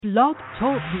Blog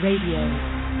Talk Radio.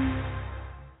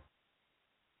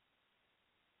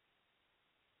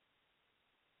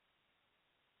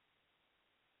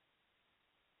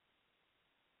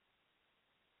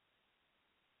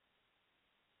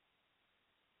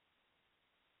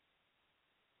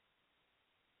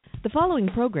 The following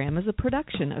program is a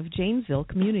production of Janesville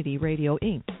Community Radio,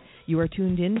 Inc. You are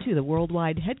tuned in to the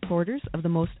worldwide headquarters of the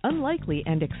most unlikely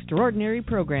and extraordinary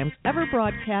programs ever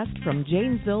broadcast from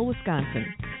Janesville, Wisconsin.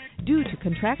 Due to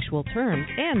contractual terms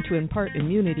and to impart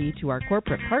immunity to our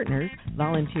corporate partners,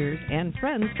 volunteers, and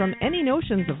friends from any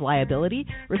notions of liability,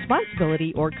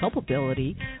 responsibility, or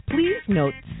culpability, please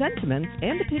note sentiments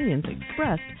and opinions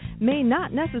expressed may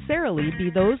not necessarily be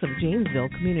those of Janesville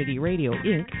Community Radio,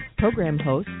 Inc., program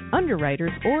hosts,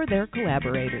 underwriters, or their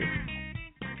collaborators.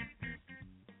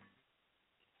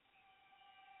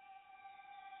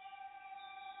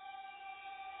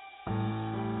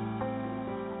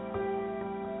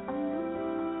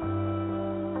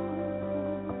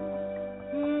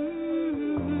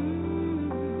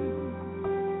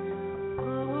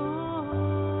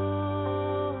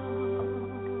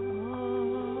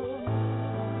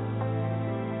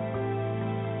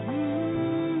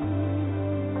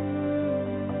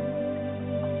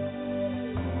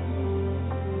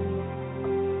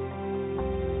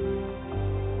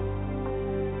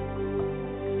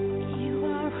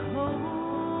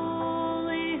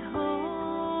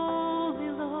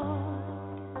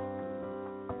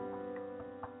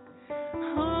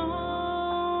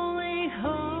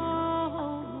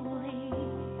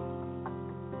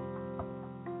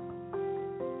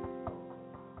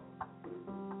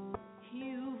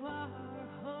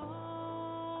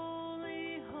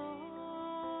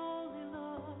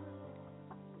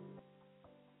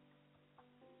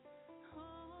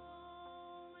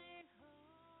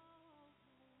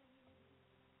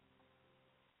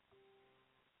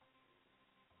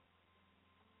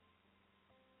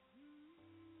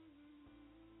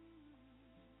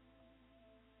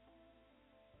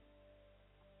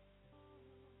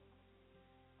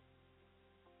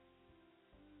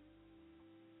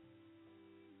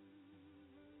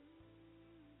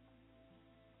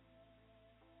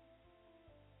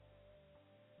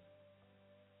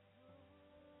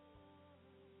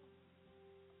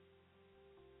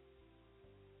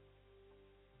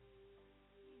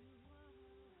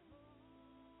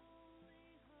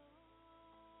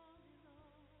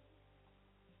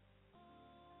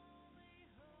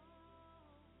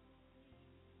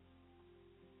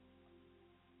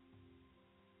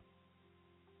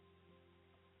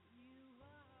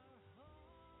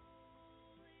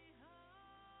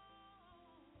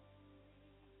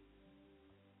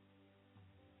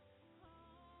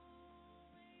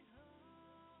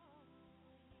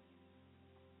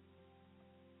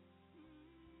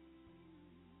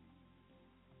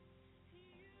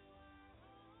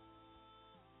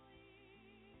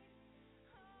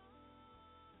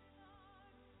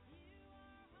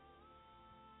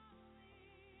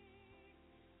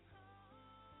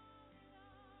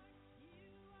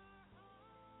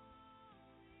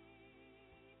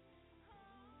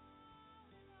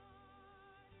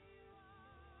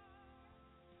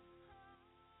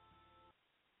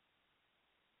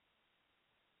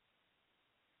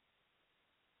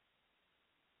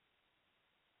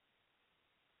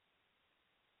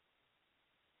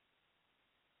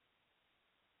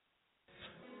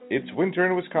 It's winter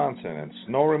in Wisconsin, and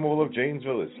Snow Removal of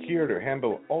Janesville is here to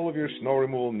handle all of your snow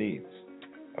removal needs.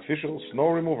 Official snow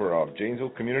remover of Janesville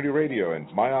Community Radio and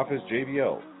my office,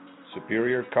 JBL.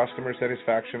 Superior customer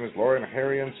satisfaction is Lauren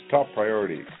Harrian's top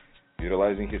priority.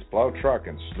 Utilizing his plow truck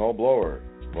and snow blower,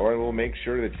 Lauren will make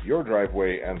sure that your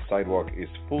driveway and sidewalk is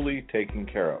fully taken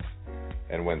care of.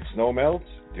 And when snow melts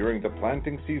during the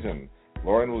planting season,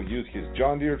 Lauren will use his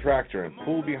John Deere tractor and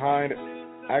pull behind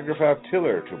Agrifab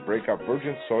tiller to break up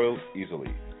virgin soils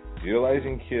easily.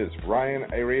 Utilizing his Ryan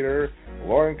aerator,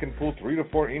 Lauren can pull 3 to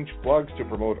 4 inch plugs to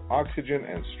promote oxygen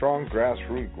and strong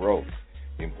grassroot growth.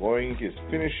 Employing his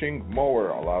finishing mower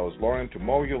allows Lauren to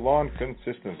mow your lawn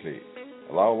consistently.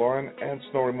 Allow Lauren and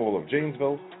Snow Removal of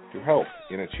Janesville to help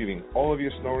in achieving all of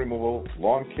your snow removal,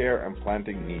 lawn care, and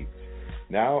planting needs.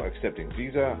 Now accepting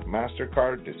Visa,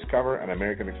 MasterCard, Discover, and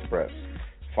American Express.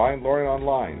 Find Lauren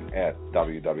online at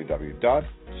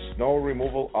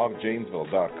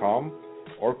www.snowremovalofjanesville.com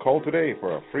or call today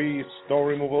for a free snow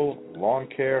removal, lawn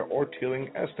care, or tilling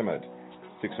estimate.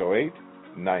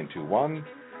 608-921-5756.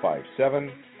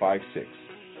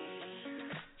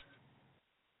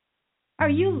 Are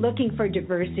you looking for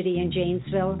diversity in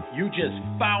Janesville? You just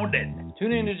found it.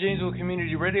 Tune in to Janesville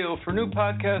Community Radio for new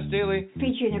podcasts daily,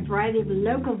 featuring a variety of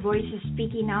local voices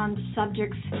speaking on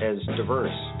subjects as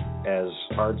diverse as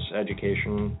arts,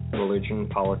 education, religion,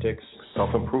 politics,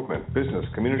 self-improvement, business,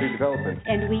 community development.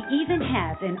 And we even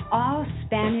have an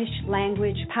all-Spanish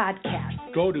language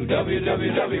podcast. Go to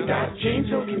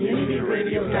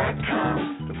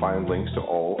www.janesvillecommunityradio.com to find links to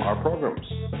all our programs.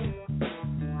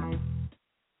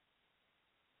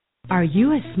 Are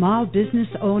you a small business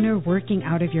owner working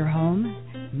out of your home?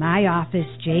 My office,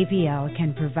 JVL,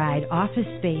 can provide office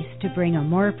space to bring a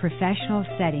more professional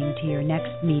setting to your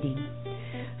next meeting.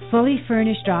 Fully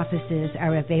furnished offices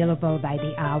are available by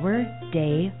the hour,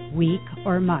 day, week,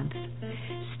 or month.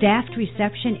 Staffed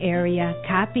reception area,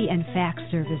 copy and fax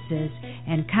services,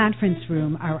 and conference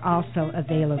room are also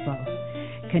available.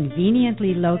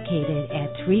 Conveniently located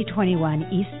at 321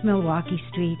 East Milwaukee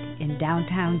Street in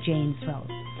downtown Janesville.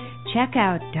 Check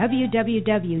out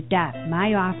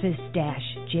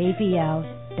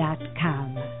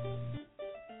www.myoffice-jvl.com.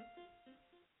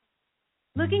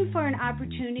 Looking for an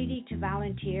opportunity to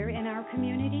volunteer in our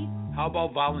community? How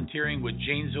about volunteering with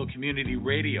Janesville Community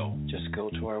Radio? Just go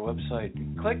to our website.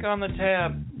 Click on the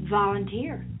tab.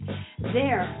 Volunteer.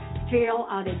 There, fill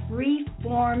out a brief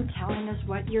form telling us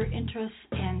what your interests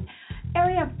and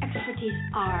area of expertise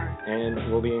are.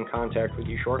 And we'll be in contact with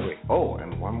you shortly. Oh,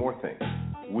 and one more thing.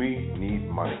 We need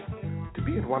money. To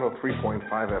be at 103.5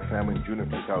 FM in June of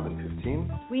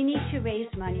 2015, we need to raise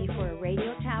money for a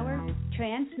radio tower,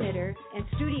 transmitter, and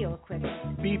studio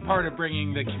equipment. Be part of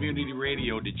bringing the community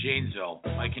radio to Janesville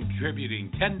by contributing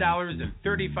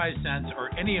 $10.35 or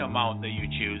any amount that you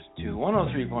choose to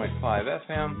 103.5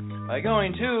 FM by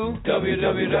going to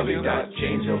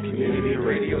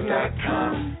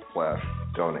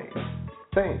www.janesvillecommunityradio.com/donate.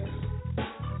 Thanks.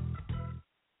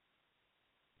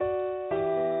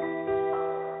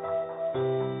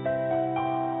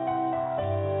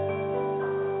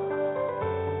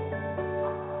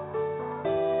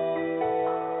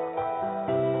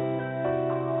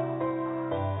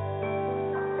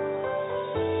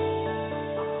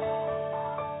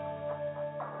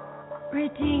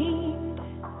 Redeemed,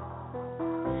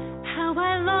 how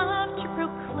I love to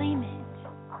proclaim it.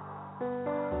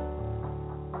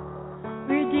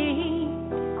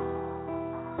 Redeemed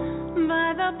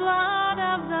by the blood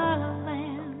of the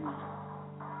Lamb.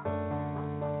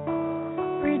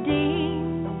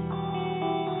 Redeemed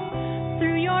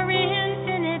through your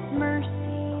infinite mercy.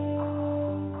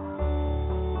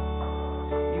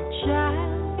 Your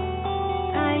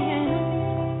child I am.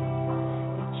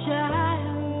 Your child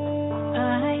I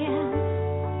am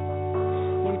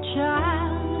your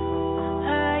child.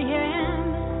 I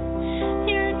am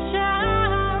your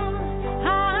child. I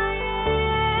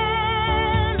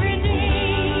am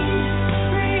redeemed.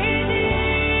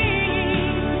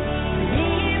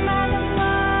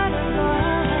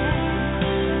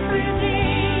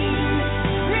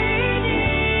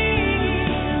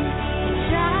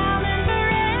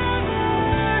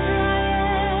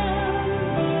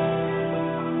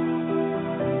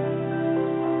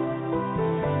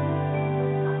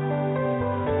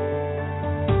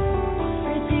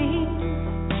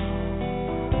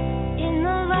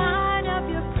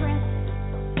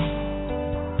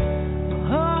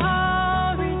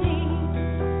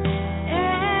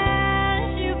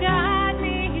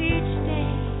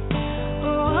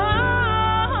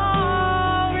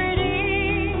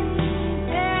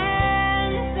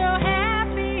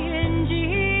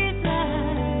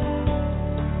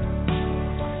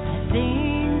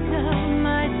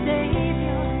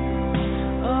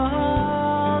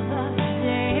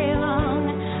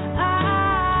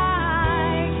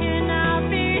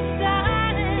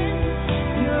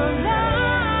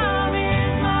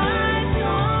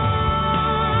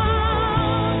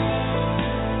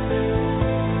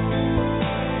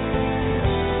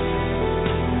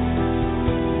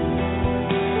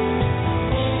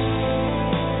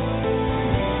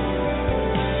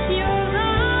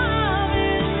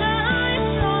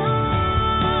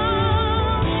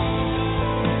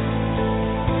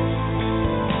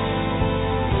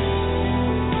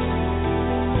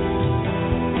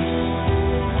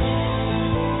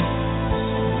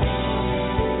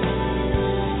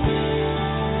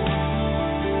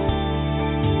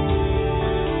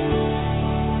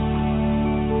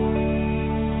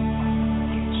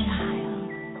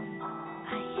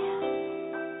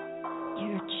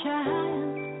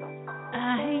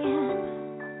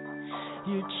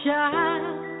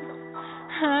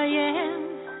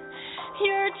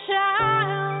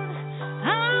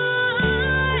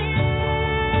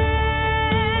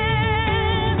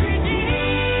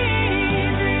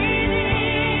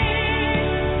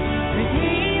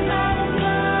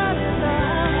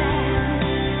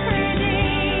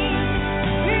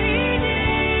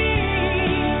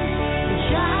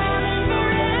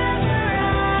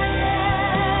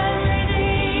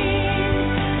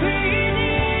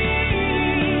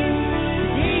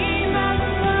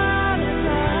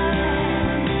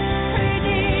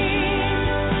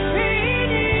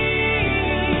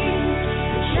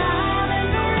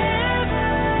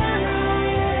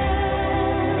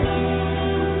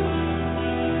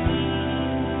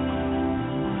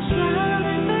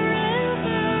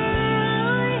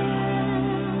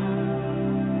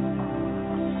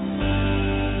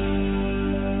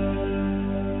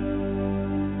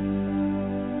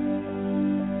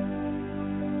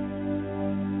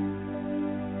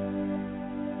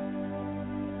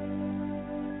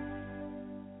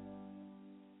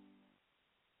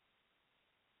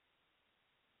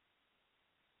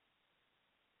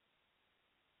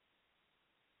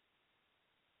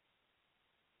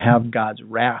 have God's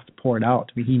wrath poured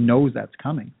out. I mean, he knows that's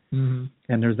coming. Mm-hmm.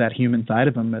 And there's that human side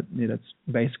of him that's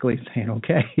basically saying,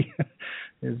 okay,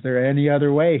 is there any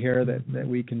other way here that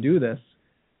we can do this?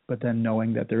 But then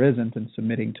knowing that there isn't and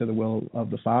submitting to the will of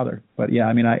the Father. But yeah,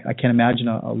 I mean, I can't imagine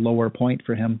a lower point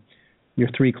for him. Your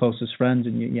three closest friends,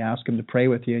 and you ask him to pray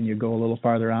with you, and you go a little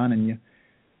farther on, and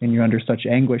you're under such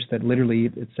anguish that literally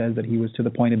it says that he was to the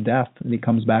point of death, and he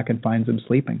comes back and finds him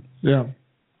sleeping. Yeah.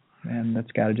 And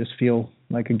that's got to just feel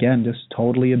like, again, just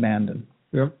totally abandoned.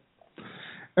 Yep.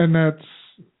 And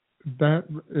that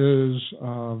is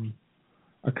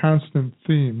a constant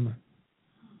theme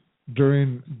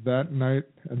during that night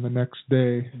and the next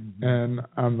day and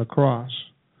on the cross.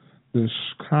 This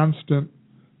constant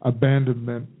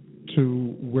abandonment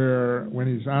to where when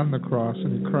he's on the cross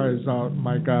and he cries out,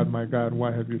 my God,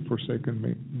 why have you forsaken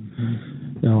me?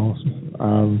 You know,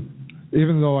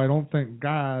 even though I don't think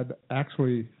God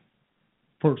actually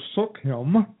forsook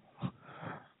him,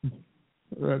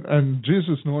 and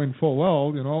Jesus knowing full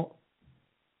well, you know,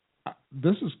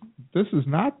 this is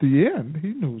not the end.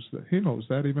 He knows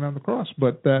that even on the cross.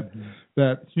 But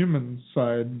that human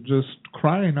side just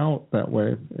crying out that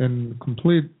way in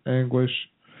complete anguish,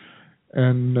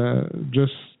 and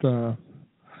just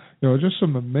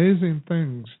some amazing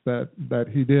things that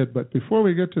he did. But before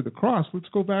we get to the cross, let's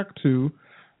go back to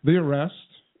the arrest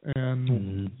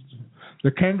and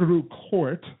the kangaroo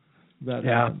court that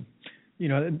happened. You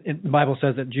know, the Bible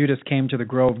says that Judas came to the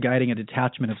grove guiding a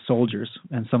detachment of soldiers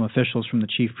and some officials from the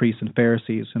chief priests and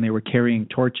Pharisees, and they were carrying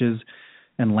torches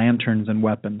and lanterns and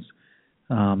weapons.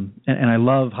 And I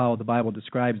love how the Bible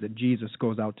describes that Jesus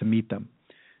goes out to meet them.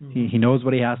 He knows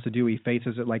what he has to do. He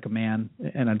faces it like a man.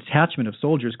 And a detachment of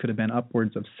soldiers could have been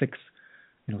upwards of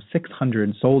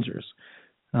 600 soldiers.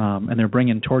 And they're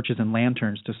bringing torches and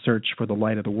lanterns to search for the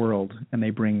light of the world, and they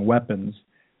bring weapons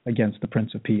against the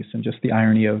Prince of Peace, and just the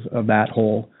irony of that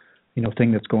whole,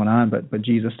 thing that's going on. But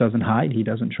Jesus doesn't hide. He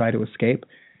doesn't try to escape.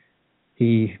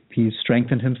 He's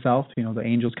strengthened himself. The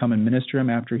angels come and minister him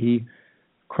after he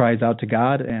cries out to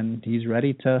God, and he's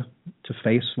ready to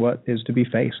face what is to be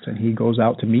faced, and he goes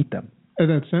out to meet them. And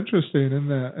it's interesting in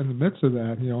the midst of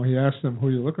that, he asked them, who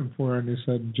are you looking for? And he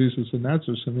said, Jesus of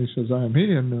Nazareth. And he says, I am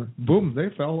he. And boom, they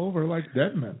fell over like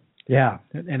dead men. Yeah,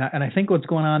 and I think what's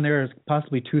going on there is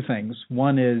possibly two things.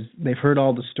 One is they've heard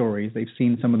all the stories. They've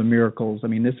seen some of the miracles. I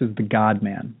mean, this is the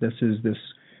God-man. This is this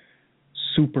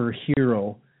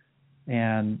superhero,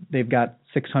 and they've got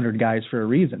 600 guys for a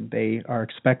reason. They are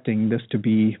expecting this to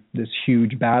be this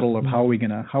huge battle of how are we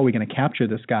gonna capture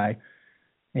this guy.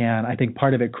 And I think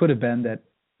part of it could have been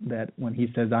that when he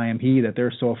says, I am he, that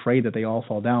they're so afraid that they all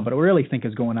fall down. But what I really think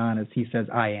is going on is he says,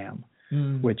 I am,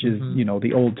 which is,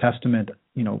 the Old Testament,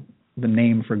 the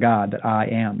name for God, that I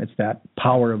am. It's that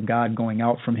power of God going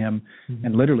out from him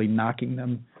and literally knocking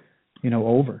them,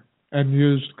 over. And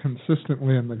used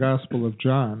consistently in the Gospel of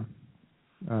John,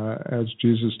 as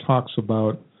Jesus talks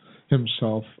about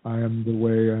himself, I am the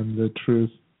way, I'm the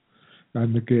truth,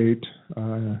 I'm the gate,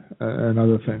 and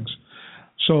other things.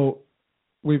 So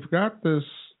we've got this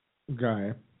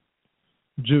guy,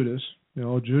 Judas.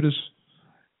 Judas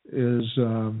is.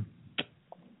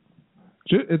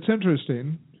 It's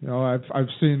interesting. I've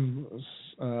seen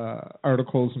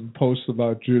articles and posts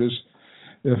about Judas.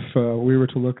 If we were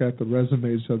to look at the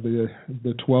resumes of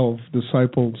the 12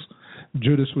 disciples,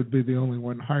 Judas would be the only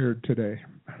one hired today.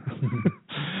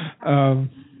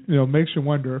 Makes you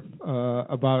wonder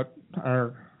about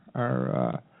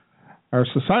our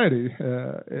society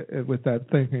with that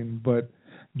thinking. But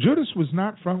Judas was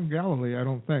not from Galilee, I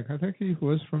don't think. I think he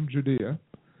was from Judea.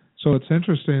 So it's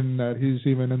interesting that he's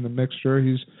even in the mixture.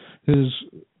 His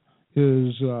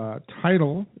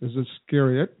title is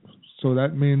Iscariot, so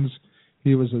that means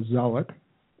he was a zealot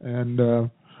and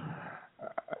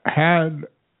had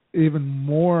even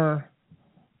more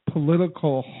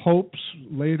political hopes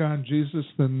laid on Jesus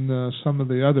than some of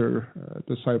the other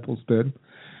disciples did.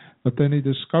 But then he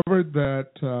discovered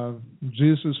that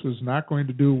Jesus was not going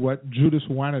to do what Judas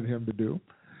wanted him to do.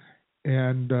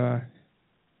 And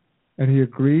he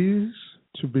agrees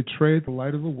to betray the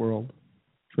light of the world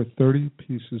for 30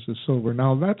 pieces of silver.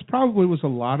 Now, that probably was a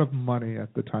lot of money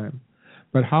at the time.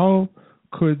 But how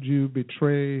could you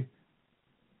betray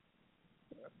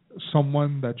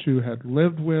someone that you had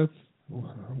lived with,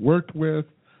 worked with,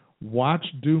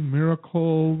 watched do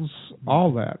miracles,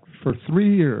 all that, for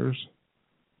 3 years,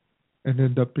 and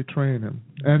end up betraying him?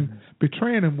 And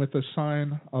betraying him with a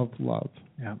sign of love,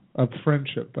 of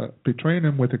friendship, betraying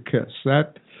him with a kiss.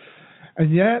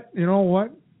 And yet, you know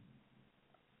what?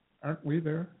 Aren't we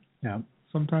there? Yeah.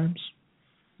 Sometimes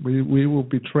we will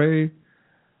betray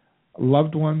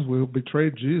loved ones. We will betray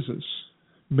Jesus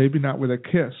maybe not with a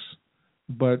kiss,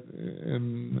 but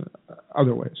in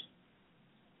other ways.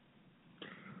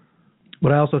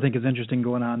 What I also think is interesting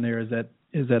going on there is that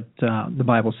the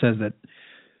Bible says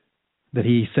that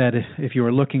he said, if you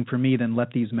are looking for me, then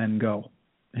let these men go.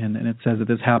 And it says that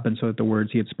this happened so that the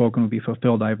words he had spoken would be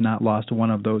fulfilled. I have not lost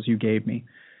one of those you gave me.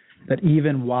 That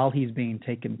even while he's being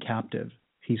taken captive,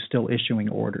 he's still issuing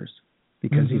orders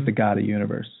because he's the God of the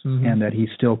universe, and that he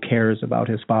still cares about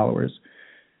his followers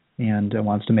and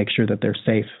wants to make sure that they're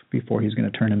safe before he's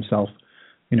going to turn himself,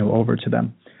 over to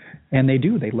them. And they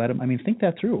do. They let him. I mean, think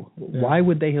that through. Yeah. Why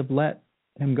would they have let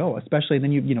him go? Especially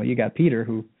then you got Peter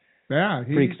who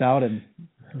freaks out and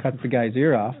cuts the guy's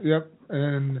ear off. Yep.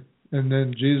 And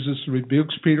then Jesus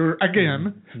rebukes Peter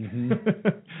again.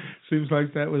 Seems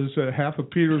like that was half of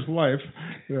Peter's life.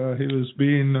 He was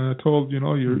being told,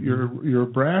 you're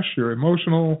brash, you're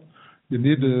emotional. You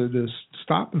need to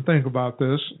stop and think about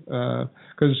this,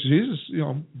 because Jesus,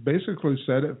 basically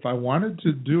said, if I wanted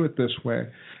to do it this way,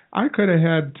 I could have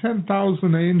had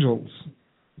 10,000 angels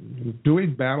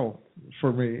doing battle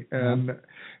for me, and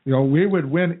we would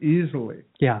win easily.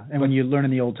 Yeah, and when you learn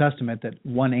in the Old Testament that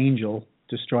one angel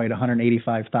destroyed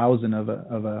 185,000 of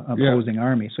a opposing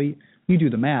army, so you do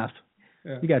the math.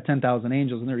 Yeah. You got 10,000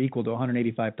 angels, and they're equal to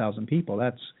 185,000 people.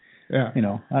 That's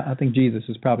I think Jesus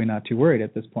is probably not too worried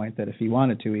at this point that if he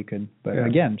wanted to, he could. But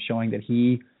again, showing that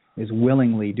he is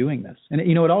willingly doing this. And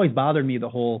it always bothered me, the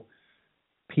whole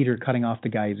Peter cutting off the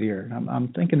guy's ear. I'm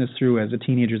thinking this through as a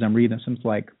teenager as I'm reading this. And it's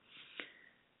like,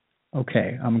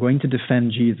 okay, I'm going to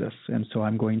defend Jesus, and so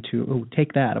I'm going to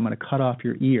take that. I'm going to cut off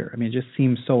your ear. I mean, it just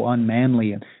seems so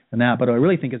unmanly and that. But what I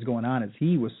really think is going on is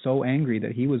he was so angry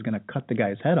that he was going to cut the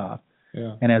guy's head off.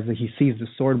 Yeah. And as he sees the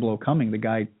sword blow coming, the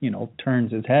guy,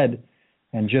 turns his head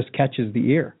and just catches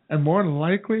the ear. And more than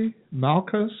likely,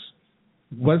 Malchus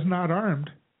was not armed.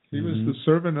 He was the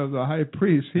servant of the high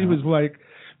priest. He was like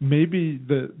maybe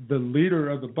the leader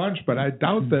of the bunch, but I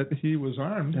doubt that he was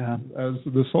armed as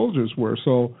the soldiers were.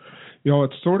 So,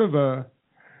 it's sort of a,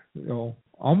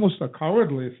 almost a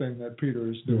cowardly thing that Peter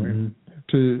is doing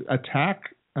to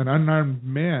attack an unarmed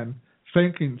man,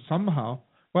 thinking somehow,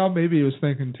 well, maybe he was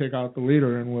thinking, take out the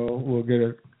leader and we'll get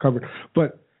it covered.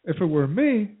 But if it were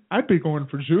me, I'd be going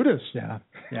for Judas. Yeah.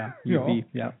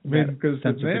 Because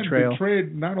the man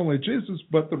betrayed not only Jesus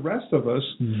but the rest of us.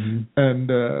 And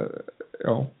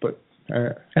and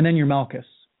then you're Malchus.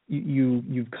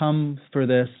 You've come for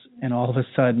this, and all of a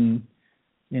sudden,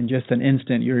 in just an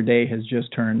instant, your night has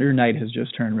just turned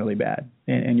really bad,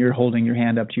 and you're holding your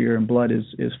hand up to your ear, and blood is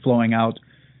flowing out,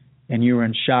 and you're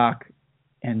in shock.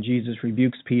 And Jesus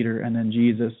rebukes Peter, and then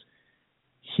Jesus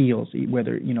heals. He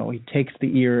takes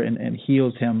the ear and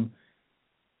heals him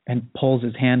and pulls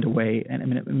his hand away. And I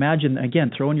mean, imagine,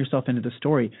 again, throwing yourself into the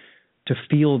story to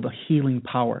feel the healing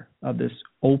power of this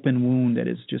open wound that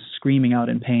is just screaming out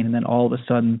in pain. And then all of a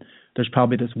sudden, there's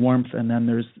probably this warmth, and then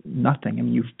there's nothing. I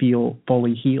mean, you feel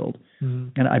fully healed.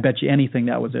 And I bet you anything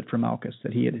that was it for Malchus,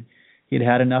 that he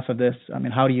had enough of this. I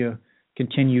mean, how do you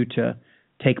continue to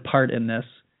take part in this?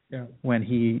 When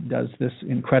he does this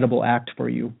incredible act for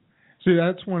you. See,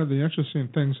 that's one of the interesting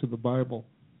things of the Bible.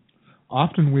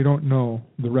 Often we don't know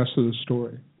the rest of the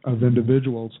story of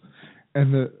individuals.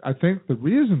 And I think the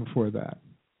reason for that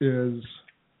is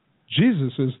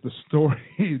Jesus is the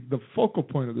story, the focal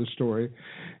point of the story,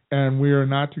 and we are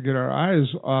not to get our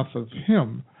eyes off of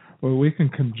him. Well, we can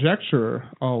conjecture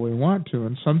all we want to,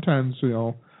 and sometimes,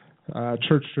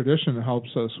 church tradition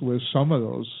helps us with some of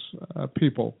those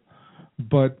people.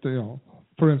 But,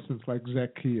 for instance, like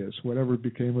Zacchaeus, whatever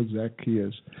became of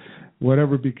Zacchaeus,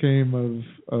 whatever became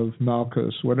of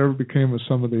Malchus, whatever became of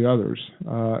some of the others,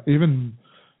 even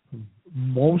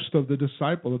most of the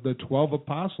disciples, of the 12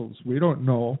 apostles, we don't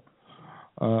know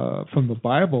from the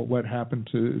Bible what happened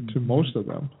to most of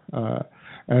them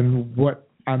and what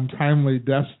untimely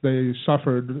deaths they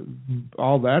suffered.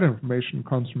 All that information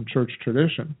comes from church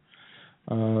tradition.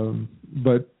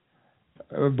 But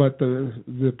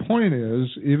the point is,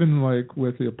 even like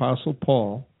with the Apostle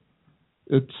Paul,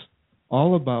 it's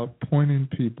all about pointing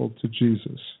people to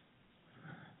Jesus,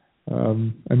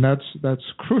 and that's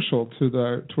crucial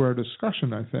to our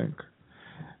discussion. I think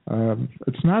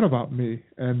it's not about me,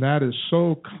 and that is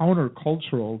so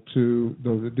countercultural to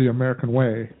the American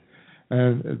way,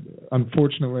 and it,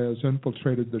 unfortunately, has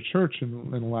infiltrated the church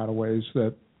in a lot of ways.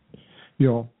 That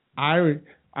I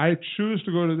choose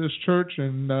to go to this church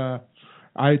and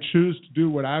I choose to do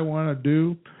what I want to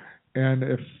do, and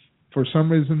if for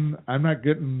some reason I'm not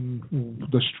getting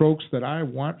the strokes that I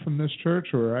want from this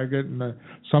church, or I get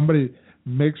somebody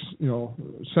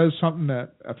says something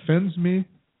that offends me,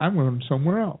 I'm going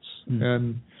somewhere else.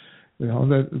 And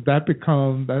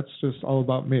That's just all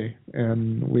about me,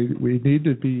 and we need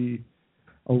to be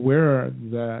aware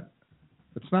that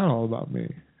it's not all about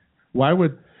me. Why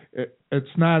would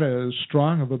it's not as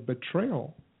strong of a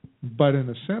betrayal, but in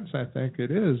a sense, I think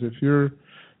it is. If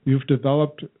you've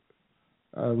developed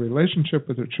a relationship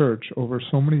with the church over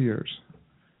so many years,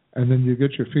 and then you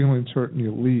get your feelings hurt and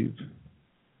you leave,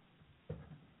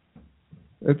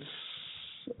 it's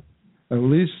at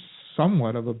least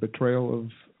somewhat of a betrayal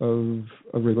of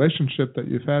a relationship that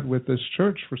you've had with this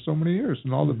church for so many years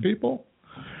and all the people.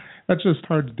 That's just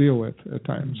hard to deal with at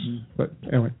times. But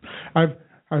anyway, I've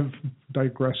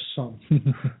digressed some,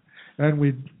 and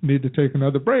we need to take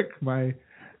another break. My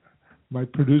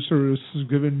producer is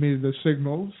giving me the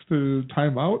signals to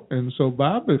time out, and so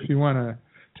Bob, if you want to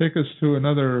take us to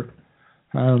another,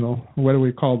 I don't know, what do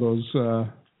we call those?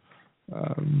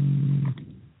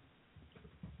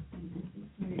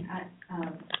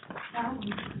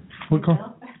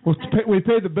 We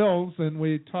pay the bills, and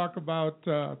we talk about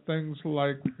things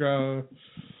like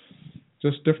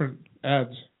just different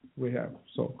ads we have.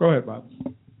 So go ahead, Bob.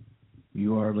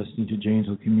 You are listening to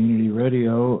Janesville Community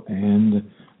Radio and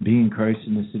Being Christ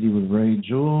in the City with Ray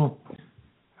Jewell.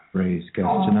 Ray's guest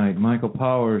tonight, Michael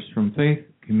Powers from Faith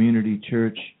Community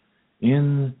Church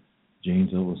in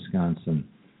Janesville, Wisconsin.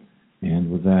 And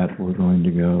with that, we're going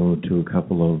to go to a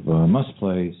couple of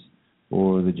must-plays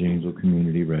for the Janesville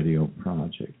Community Radio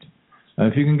Project.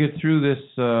 If you can get through this,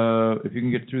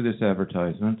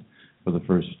 advertisement for the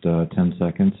first 10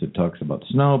 seconds, it talks about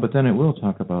snow, but then it will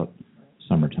talk about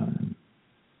summertime.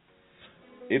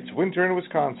 It's winter in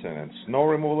Wisconsin, and Snow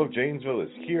Removal of Janesville is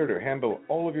here to handle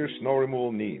all of your snow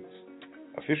removal needs.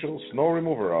 Official snow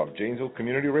remover of Janesville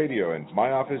Community Radio and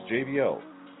my office, JVL.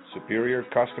 Superior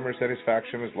customer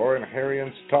satisfaction is Lauren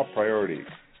Harrian's top priority.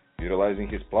 Utilizing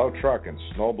his plow truck and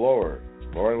snow blower,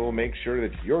 Lauren will make sure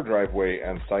that your driveway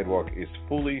and sidewalk is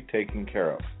fully taken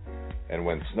care of. And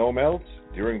when snow melts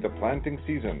during the planting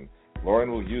season,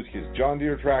 Lauren will use his John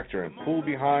Deere tractor and pull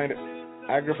behind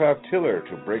AgriFab tiller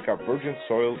to break up virgin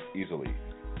soil easily.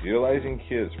 Utilizing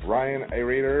his Ryan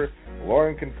aerator,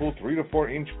 Lauren can pull 3 to 4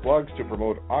 inch plugs to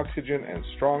promote oxygen and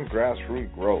strong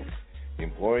grassroot growth.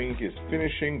 Employing his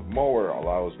finishing mower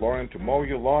allows Lauren to mow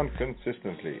your lawn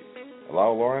consistently.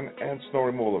 Allow Lauren and Snow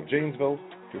Removal of Janesville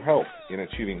to help in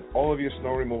achieving all of your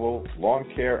snow removal, lawn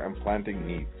care, and planting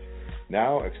needs.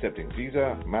 Now accepting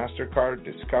Visa, MasterCard,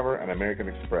 Discover, and American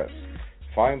Express.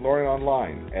 Find Lauren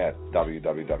online at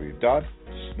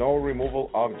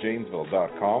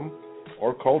www.snowremovalofjanesville.com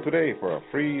or call today for a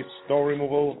free snow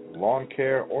removal, lawn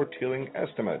care, or tilling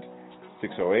estimate.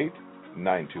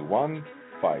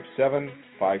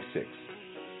 608-921-5756.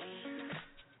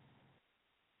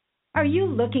 Are you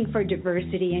looking for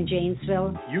diversity in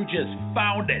Janesville? You just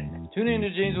found it. Tune in to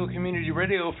Janesville Community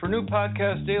Radio for new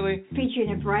podcasts daily,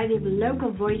 featuring a variety of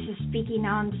local voices speaking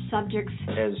on subjects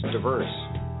as diverse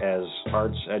as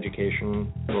arts,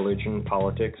 education, religion,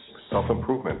 politics,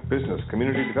 self-improvement, business,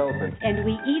 community development. And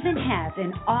we even have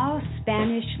an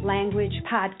all-Spanish language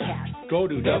podcast. Go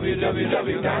to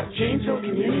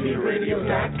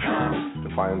www.janesvillecommunityradio.com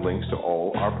to find links to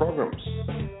all our programs.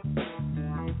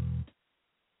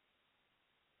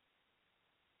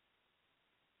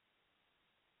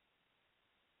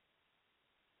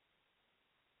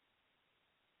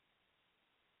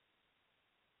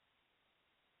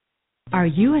 Are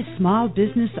you a small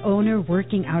business owner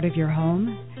working out of your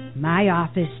home? My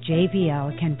office,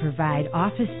 JVL, can provide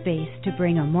office space to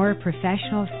bring a more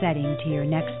professional setting to your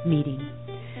next meeting.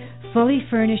 Fully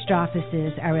furnished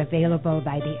offices are available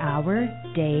by the hour,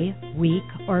 day, week,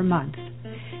 or month.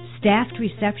 Staffed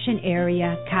reception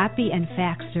area, copy and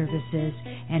fax services,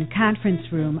 and conference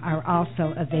room are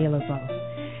also available.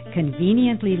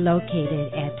 Conveniently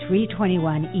located at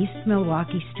 321 East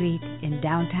Milwaukee Street in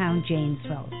downtown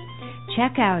Janesville.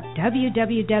 Check out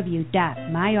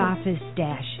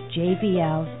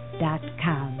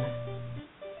www.myoffice-jvl.com.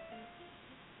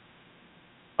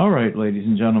 All right, ladies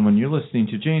and gentlemen, you're listening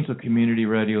to Janesville Community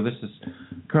Radio. This is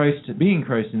Being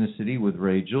Christ in the City with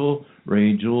Ray Jewell.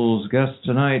 Ray Jewell's guest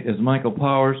tonight is Michael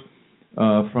Powers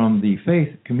from the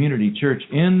Faith Community Church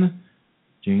in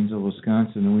Janesville,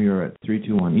 Wisconsin. And we are at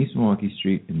 321 East Milwaukee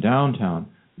Street in downtown,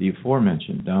 the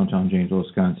aforementioned downtown Janesville,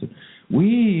 Wisconsin.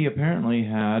 We apparently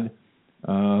had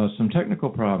some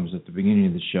technical problems at the beginning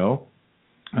of the show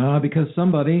because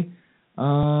somebody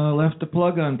left a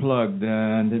plug unplugged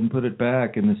and didn't put it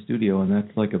back in the studio, and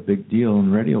that's like a big deal in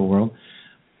the radio world.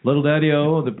 Little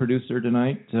Daddy-O, the producer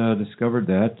tonight, discovered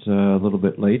that a little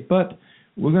bit late, but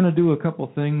we're going to do a couple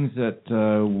things that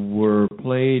were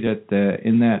played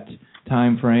in that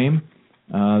time frame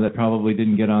that probably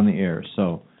didn't get on the air.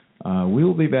 So We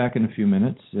will be back in a few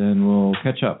minutes, and we'll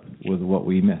catch up with what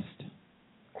we missed.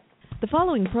 The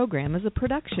following program is a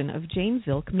production of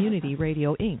Janesville Community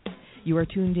Radio, Inc. You are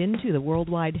tuned in to the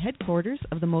worldwide headquarters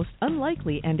of the most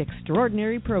unlikely and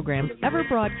extraordinary programs ever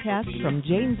broadcast from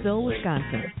Janesville,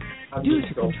 Wisconsin. Due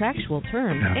to contractual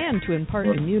terms and to impart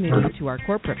immunity to our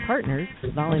corporate partners,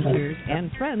 volunteers, and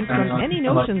friends from any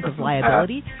notions of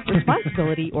liability,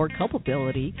 responsibility, or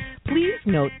culpability, please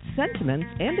note sentiments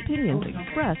and opinions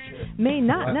expressed may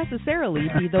not necessarily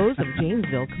be those of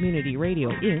Janesville Community Radio,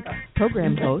 Inc.,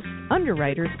 program hosts,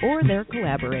 underwriters, or their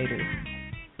collaborators.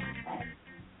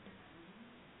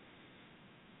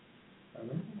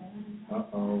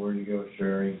 Uh-oh, where'd you go,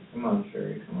 Sherry? Come on,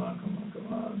 Sherry. Come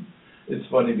on. It's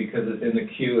funny because in the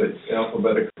queue it's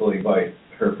alphabetically by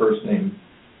her first name,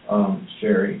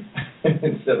 Sherry,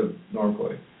 instead of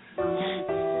Norquay.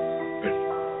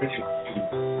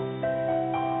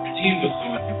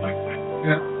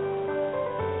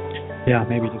 Yeah,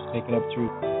 maybe just take it up through.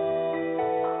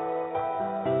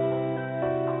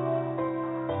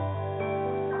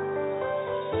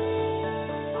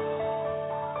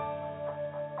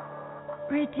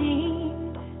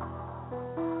 Redeemed,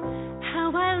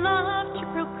 how I love to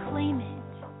proclaim it.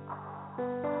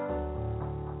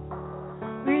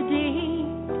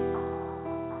 Redeemed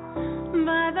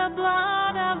by the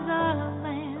blood of the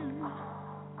Lamb.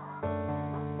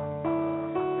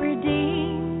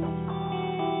 Redeemed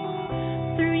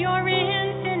through your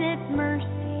infinite mercy.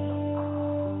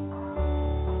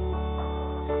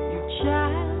 Your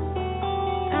child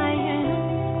I am.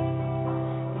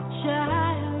 Your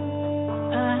child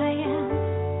I am.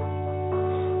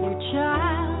 Your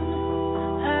child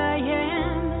I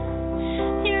am.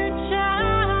 Your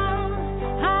child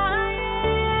I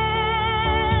am.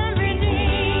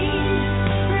 Redeemed,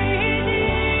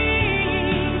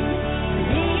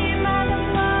 redeemed by the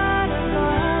blood of the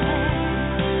Lamb.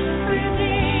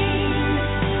 Redeemed,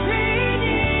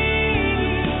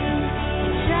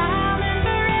 child and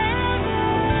forever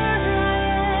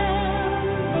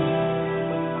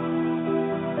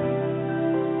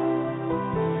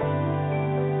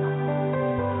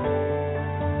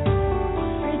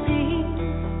redeemed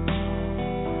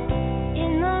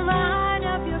in the light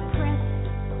of your presence.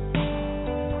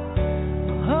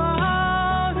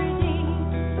 Oh,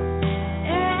 redeemed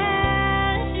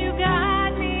as you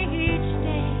guide me each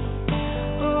day.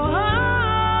 Oh,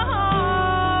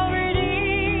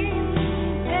 redeemed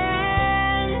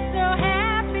and so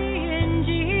happy in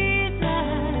Jesus.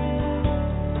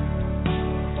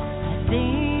 I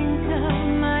think of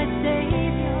my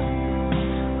Savior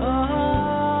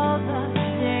all the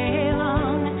day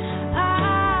long. I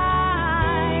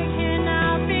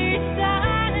cannot be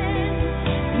silent.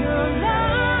 Your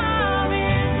love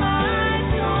is my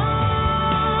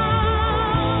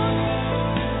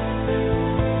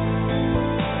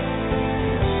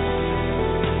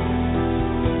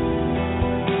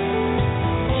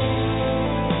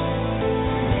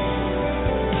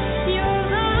Your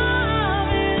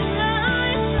love is my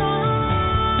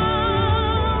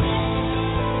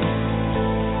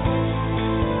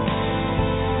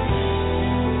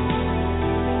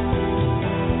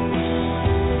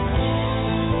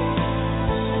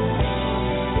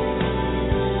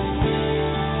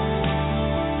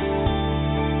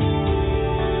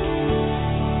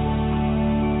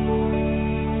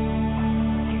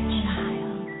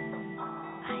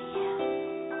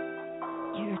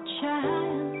Your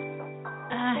child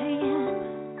I am.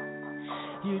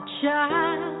 Your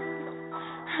child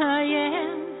I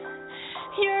am.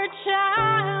 Your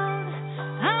child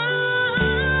I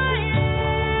am.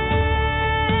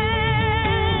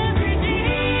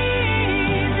 Redeemed,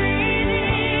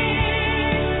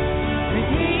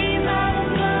 redeemed by the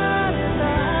blood of the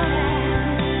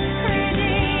Lamb.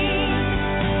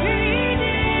 Redeemed,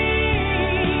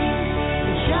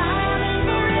 child and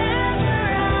forever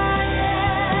I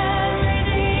am.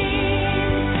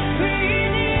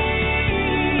 Redeemed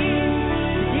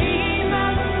by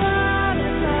the blood of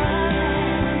the Lamb.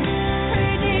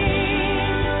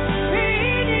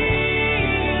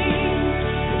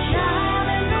 Child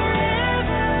and forever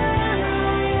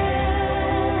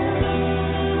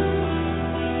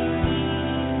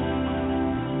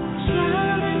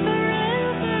Child and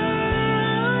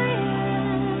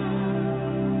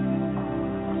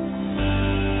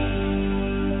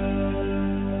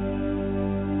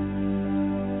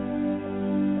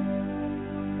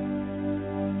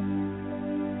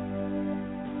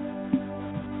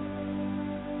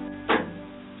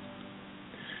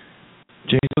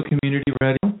Janesville Community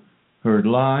Radio, heard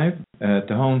live at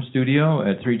the home studio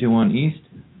at 321 East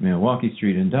Milwaukee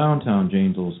Street in downtown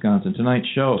Janesville, Wisconsin. Tonight's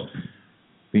show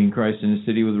Being Christ in the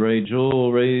City with Ray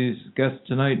Jewell. Ray's guest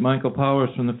tonight, Michael Powers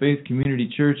from the Faith Community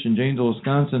Church in Janesville,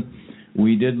 Wisconsin.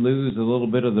 We did lose a little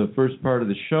bit of the first part of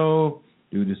the show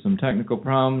due to some technical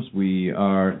problems. We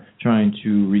are trying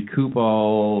to recoup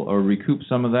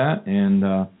some of that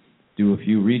and do a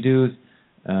few redos.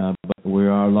 But we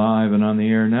are live and on the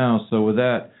air now. So with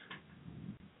that,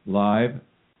 live,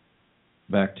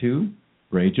 back to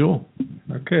Ray Jewell.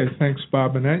 Okay, thanks,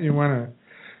 Bob. Annette, you want to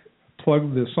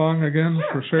plug the song again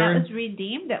for Sherry? That was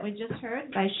Redeemed that we just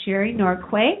heard by Sherry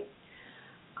Norquay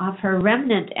off her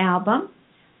Remnant album.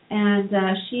 And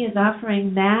she is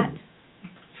offering that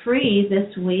free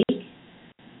this week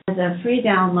as a free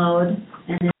download,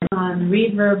 and it's on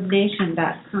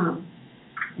ReverbNation.com.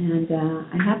 And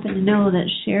I happen to know that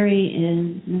Sherry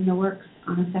is in the works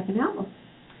on a second album.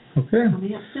 Okay.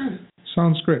 Coming up soon.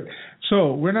 Sounds great.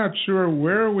 So we're not sure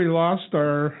where we lost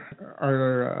our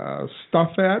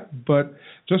stuff at, but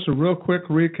just a real quick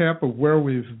recap of where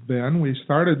we've been. We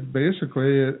started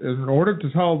basically, in order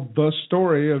to tell the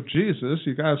story of Jesus,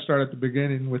 you got to start at the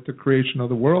beginning with the creation of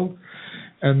the world.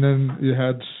 And then you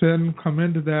had sin come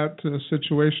into that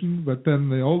situation. But then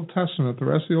the Old Testament, the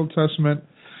rest of the Old Testament,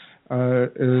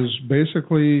 is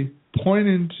basically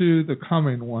pointing to the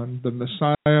coming one. The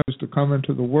Messiah is to come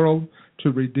into the world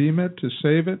to redeem it, to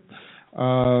save it.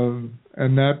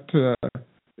 And that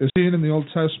is seen in the Old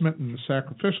Testament in the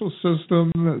sacrificial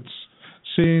system. It's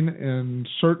seen in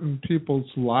certain people's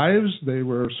lives. They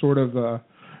were sort of a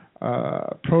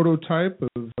prototype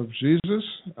of Jesus.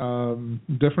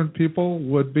 Different people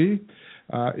would be.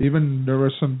 Even there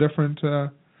were some different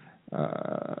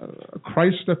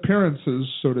Christ appearances,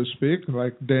 so to speak,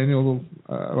 like Daniel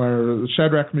or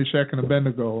Shadrach, Meshach, and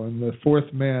Abednego, and the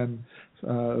fourth man.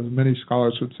 Many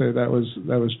scholars would say that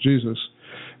was Jesus.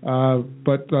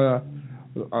 But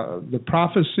the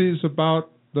prophecies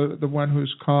about the one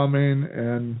who's coming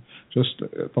and just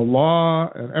the law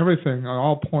and everything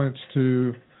all points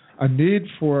to a need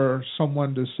for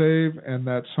someone to save, and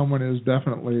that someone is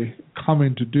definitely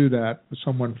coming to do that,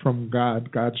 someone from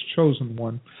God, God's chosen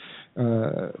one,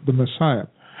 the Messiah.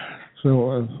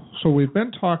 So we've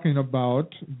been talking about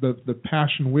the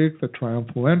Passion Week, the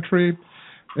triumphal entry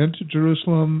into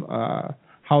Jerusalem,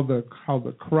 how the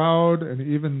crowd and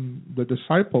even the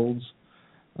disciples,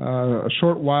 a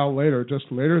short while later,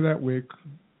 just later that week,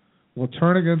 will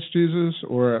turn against Jesus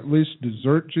or at least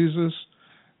desert Jesus.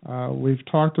 We've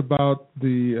talked about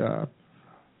the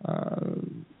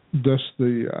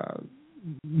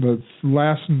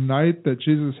last night that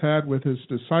Jesus had with his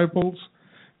disciples,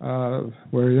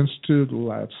 where he instituted the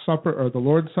Last Supper or the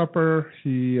Lord's Supper.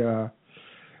 He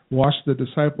washed the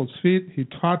disciples' feet. He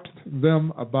taught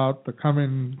them about the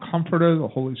coming Comforter, the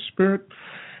Holy Spirit.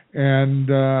 And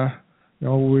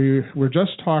we were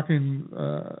just talking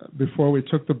before we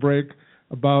took the break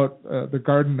about the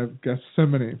Garden of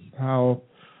Gethsemane, how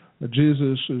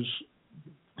Jesus is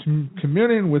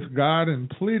communing with God and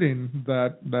pleading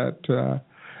that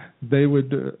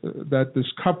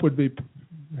this cup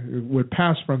would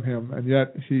pass from him, and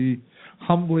yet he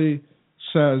humbly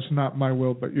says, "Not my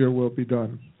will, but your will be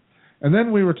done." And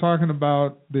then we were talking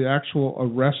about the actual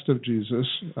arrest of Jesus,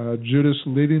 Judas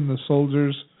leading the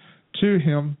soldiers to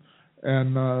him,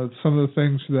 and some of the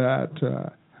things that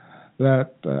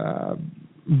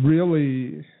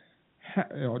really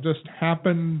just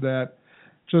happened that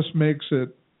just makes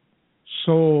it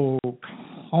so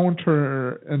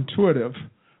counterintuitive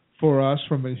for us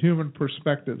from a human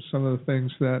perspective. Some of the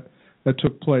things that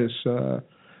took place. Some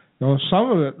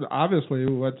of it, obviously,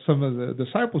 what some of the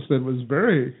disciples did was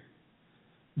very,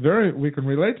 very. We can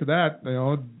relate to that.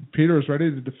 Peter is ready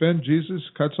to defend Jesus,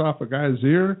 cuts off a guy's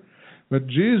ear, but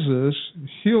Jesus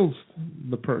heals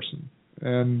the person,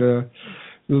 and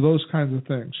those kinds of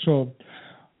things. So,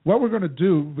 what we're going to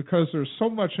do, because there's so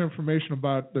much information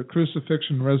about the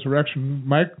crucifixion and resurrection,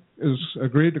 Mike has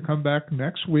agreed to come back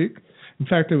next week. In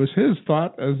fact, it was his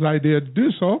thought as idea to do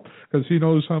so, because he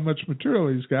knows how much material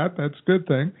he's got. That's a good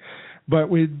thing. But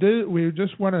we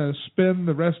just want to spend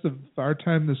the rest of our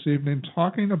time this evening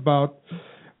talking about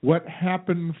what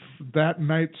happened that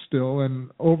night still and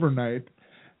overnight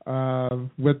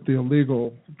with the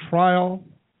illegal trial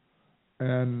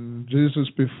and Jesus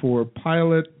before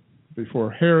Pilate,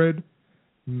 before Herod,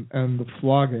 and the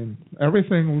flogging,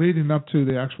 everything leading up to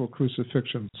the actual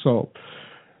crucifixion. So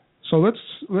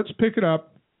let's pick it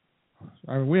up.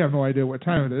 We have no idea what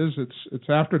time it is. It's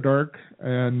after dark,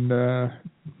 and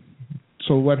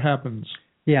so what happens?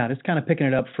 Yeah, just kind of picking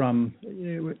it up from,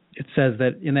 it says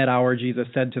that in that hour Jesus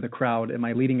said to the crowd, "Am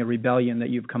I leading a rebellion that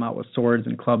you've come out with swords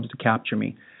and clubs to capture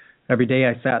me?" Every day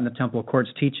I sat in the temple courts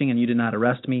teaching, and you did not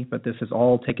arrest me, but this has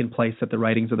all taken place that the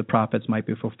writings of the prophets might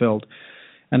be fulfilled.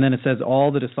 And then it says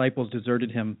all the disciples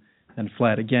deserted him and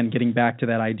fled. Again, getting back to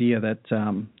that idea that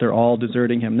they're all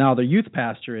deserting him. Now, the youth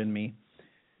pastor in me,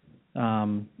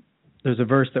 there's a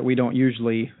verse that we don't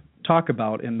usually talk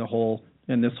about in this whole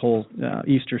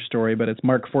Easter story, but it's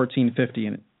Mark 14:50,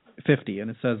 and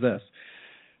it says this: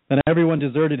 Then everyone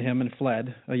deserted him and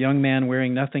fled. A young man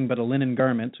wearing nothing but a linen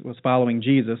garment was following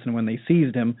Jesus, and when they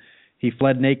seized him, he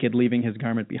fled naked, leaving his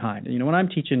garment behind. And when I'm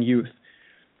teaching youth,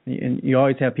 and you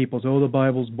always have people say, "Oh, the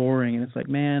Bible's boring," and it's like,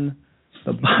 man,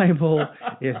 the Bible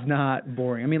is not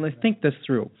boring. I mean, let's think this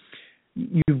through.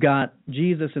 You've got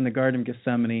Jesus in the Garden of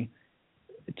Gethsemane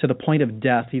to the point of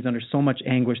death. He's under so much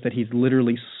anguish that he's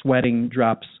literally sweating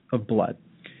drops of blood.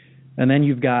 And then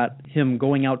you've got him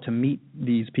going out to meet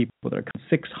these people. There are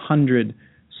 600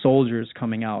 soldiers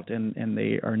coming out, and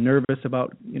they are nervous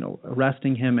about,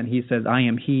 arresting him. And he says, "I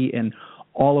am he," and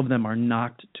all of them are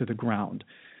knocked to the ground.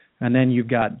 And then you've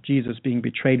got Jesus being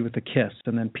betrayed with a kiss.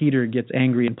 And then Peter gets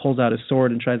angry and pulls out his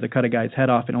sword and tries to cut a guy's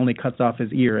head off and only cuts off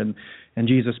his ear. And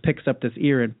Jesus picks up this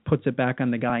ear and puts it back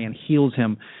on the guy and heals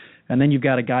him. And then you've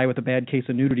got a guy with a bad case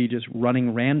of nudity just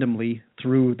running randomly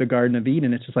through the Garden of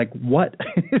Eden. It's just like, what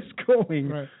is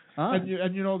going on?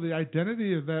 And the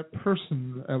identity of that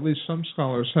person, at least some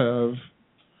scholars have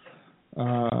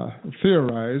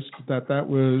theorized that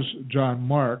was John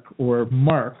Mark, or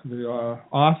Mark, the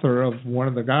author of one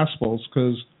of the Gospels,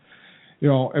 because,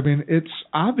 it's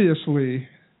obviously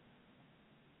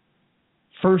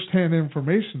firsthand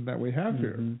information that we have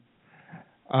here.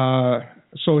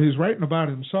 So he's writing about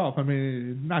himself. I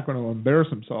mean, he's not going to embarrass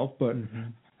himself, but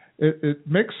it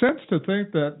makes sense to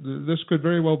think that this could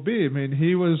very well be. I mean,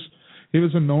 he was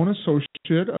a known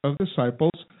associate of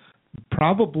disciples.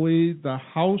 Probably the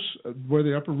house where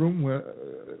the upper room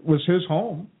was his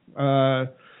home.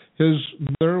 His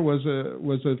mother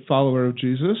was a follower of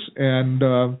Jesus, and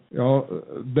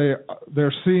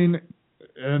they're seen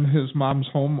in his mom's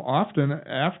home often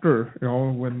after,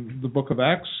 when the book of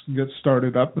Acts gets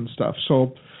started up and stuff.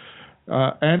 So,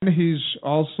 and he's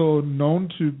also known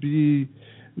to be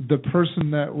the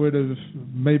person that would have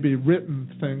maybe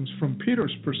written things from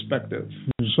Peter's perspective.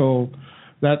 So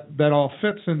that all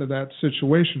fits into that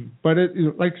situation. But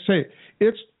like I say,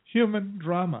 it's human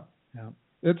drama. Yeah.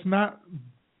 It's not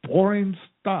boring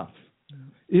stuff.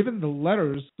 Yeah. Even the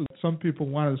letters that some people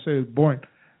want to say is boring.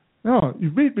 No, you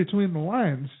read between the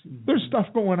lines. There's stuff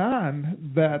going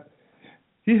on that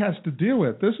he has to deal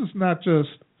with. This is not just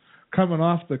coming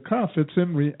off the cuff. It's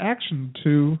in reaction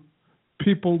to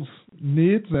people's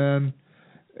needs and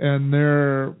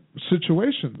their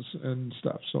situations and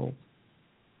stuff. So,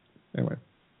 anyway.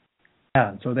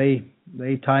 Yeah, so they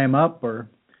tie him up or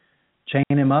chain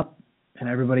him up, and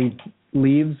everybody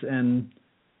leaves, and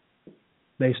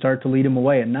they start to lead him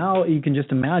away. And now you can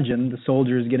just imagine the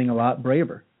soldiers getting a lot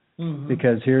braver.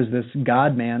 Because here's this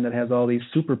God man that has all these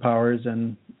superpowers,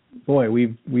 and boy,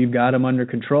 we've got him under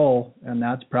control, and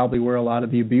that's probably where a lot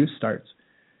of the abuse starts,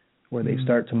 where they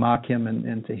start to mock him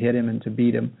and to hit him and to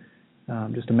beat him.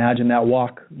 Just imagine that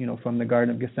walk, from the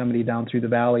Garden of Gethsemane down through the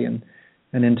valley and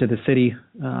into the city,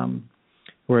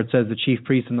 where it says the chief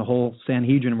priests and the whole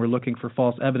Sanhedrin were looking for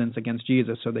false evidence against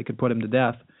Jesus so they could put him to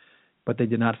death, but they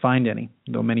did not find any,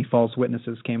 though many false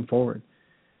witnesses came forward.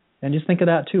 And just think of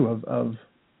that too, of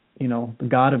the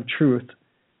God of truth,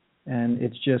 and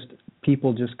it's just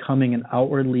people just coming and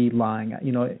outwardly lying.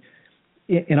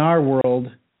 In our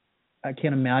world, I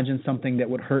can't imagine something that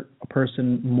would hurt a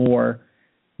person more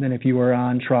than if you were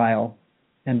on trial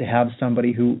and to have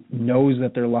somebody who knows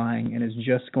that they're lying and is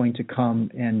just going to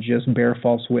come and just bear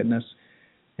false witness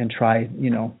and try,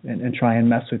 and try and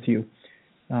mess with you.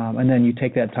 And then you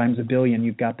take that times a billion,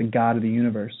 you've got the God of the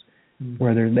universe,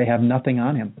 where they have nothing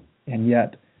on him, and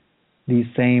yet the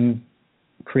same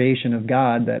creation of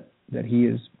God that he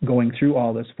is going through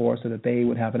all this for, so that they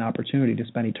would have an opportunity to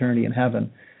spend eternity in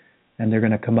heaven, and they're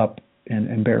going to come up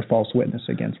and bear false witness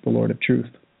against the Lord of truth.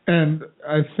 And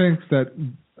I think that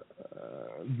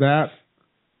that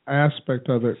aspect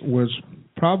of it was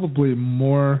probably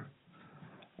more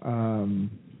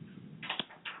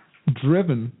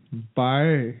driven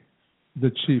by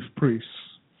the chief priests,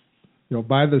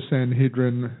 by the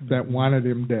Sanhedrin that wanted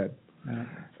him dead.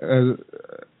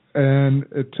 And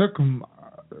it took them,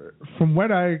 from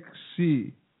what I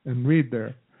see and read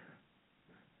there,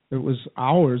 it was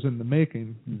hours in the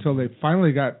making until they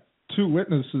finally got two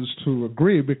witnesses to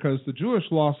agree, because the Jewish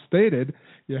law stated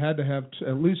you had to have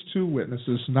at least two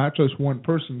witnesses, not just one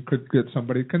person could get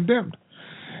somebody condemned.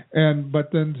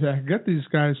 But then to get these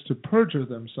guys to perjure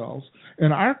themselves,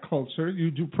 in our culture,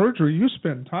 you do perjury, you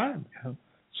spend time. Yeah.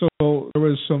 So there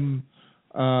was some,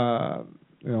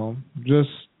 just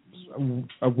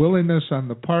a willingness on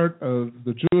the part of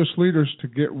the Jewish leaders to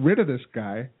get rid of this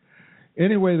guy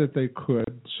any way that they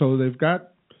could. So they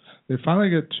finally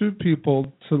get two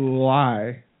people to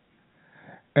lie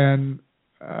and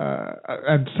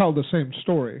tell the same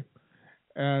story.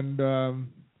 And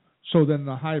so then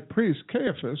the high priest,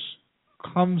 Caiaphas,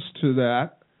 comes to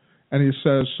that, and he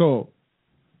says, so,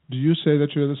 do you say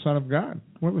that you're the Son of God?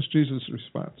 What was Jesus'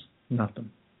 response?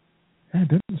 Nothing. Yeah,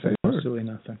 didn't say a word. Absolutely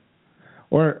nothing.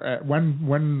 Or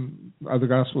when the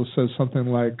Gospel says something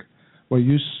like, well,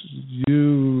 you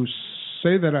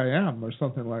say that I am, or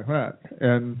something like that,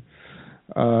 and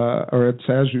or it's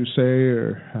as you say,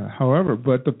 or however.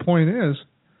 But the point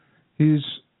is,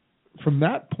 from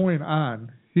that point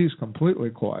on, he's completely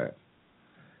quiet.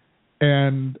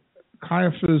 And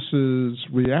Caiaphas'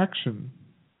 reaction.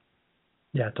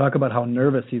 Yeah, talk about how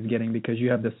nervous he's getting because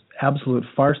you have this absolute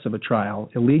farce of a trial,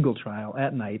 illegal trial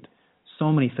at night.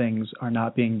 So many things are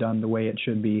not being done the way it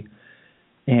should be.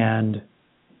 And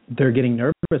they're getting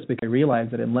nervous because they realize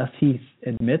that unless he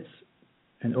admits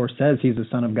or says he's the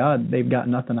Son of God, they've got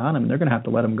nothing on him, and they're going to have to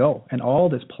let him go. And all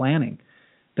this planning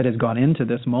that has gone into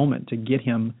this moment to get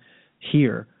him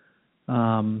here,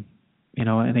 and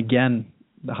again,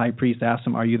 the high priest asks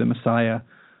him, are you the Messiah,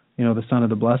 the Son of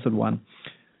the Blessed One?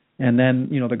 And then,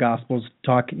 the Gospels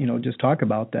talk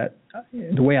about that.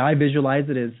 The way I visualize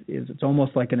it is it's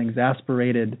almost like an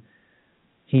exasperated,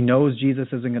 he knows Jesus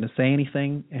isn't going to say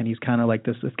anything, and he's kind of like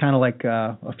this. It's kind of like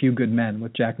A Few Good Men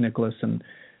with Jack Nicklaus and,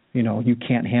 you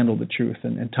can't handle the truth.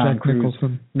 And Tom Cruise.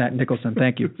 Matt Nicholson,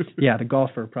 thank you. Yeah, the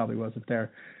golfer probably wasn't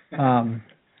there.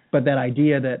 But that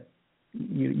idea that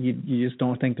you just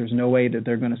don't think there's no way that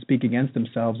they're going to speak against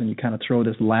themselves, and you kind of throw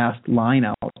this last line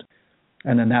out.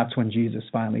 And then that's when Jesus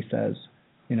finally says,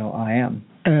 I am.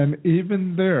 And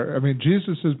even there,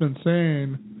 Jesus has been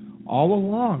saying all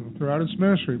along throughout his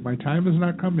ministry, my time has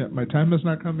not come yet. My time has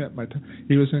not come yet.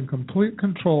 He was in complete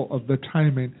control of the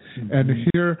timing. Mm-hmm. And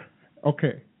here,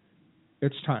 okay,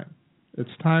 it's time. It's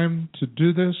time to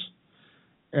do this.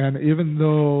 And even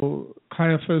though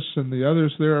Caiaphas and the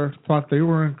others there thought they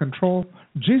were in control,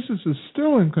 Jesus is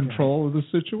still in control of the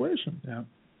situation. Yeah.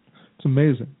 It's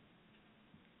amazing.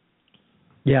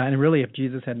 Yeah, and really, if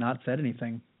Jesus had not said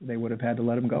anything, they would have had to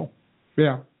let him go.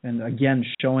 Yeah. And again,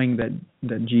 showing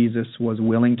that Jesus was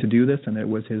willing to do this, and it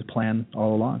was his plan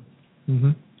all along.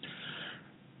 Mm-hmm.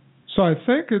 So I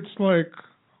think it's like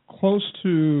close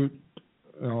to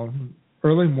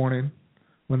early morning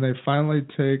when they finally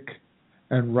take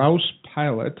and rouse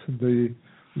Pilate, the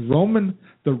Roman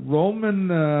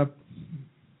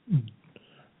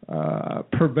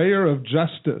purveyor of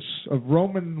justice, of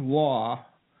Roman law.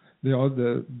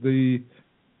 The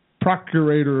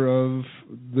procurator of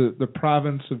the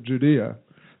province of Judea,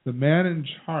 the man in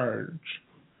charge.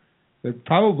 They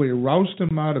probably roused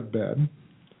him out of bed.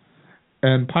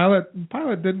 And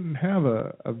Pilate didn't have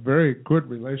a very good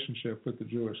relationship with the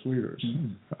Jewish leaders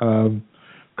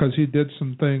because he did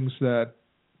some things that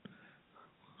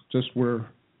just were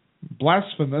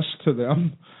blasphemous to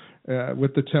them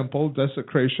with the temple,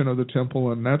 desecration of the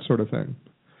temple, and that sort of thing.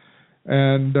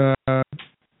 And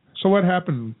so what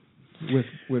happened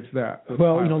with that?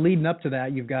 Well, leading up to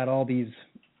that, you've got all these,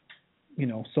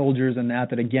 soldiers and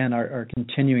that again are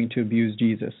continuing to abuse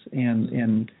Jesus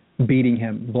and beating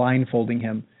him, blindfolding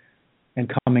him,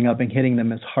 and coming up and hitting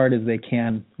them as hard as they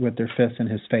can with their fists in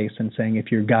his face and saying,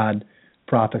 "If you're God,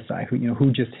 prophesy."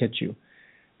 Who just hit you?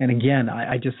 And again,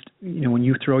 I just, when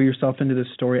you throw yourself into this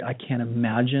story, I can't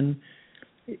imagine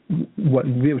what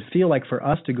it would feel like for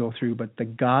us to go through, but the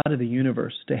God of the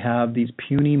universe to have these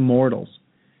puny mortals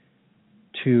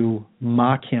to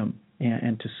mock him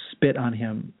and to spit on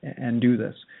him and do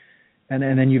this. And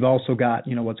then you've also got,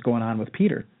 what's going on with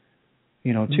Peter,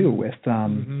 too, with,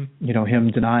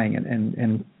 him denying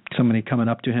and somebody coming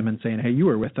up to him and saying, "Hey, you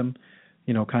were with him,"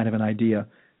 kind of an idea.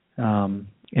 And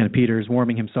Peter is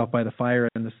warming himself by the fire,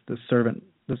 and the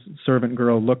servant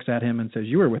girl looks at him and says,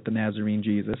 "You were with the Nazarene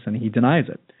Jesus," and he denies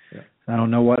it. Yeah. I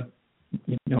don't know or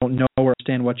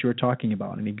understand what you were talking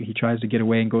about. And he tries to get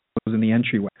away and goes in the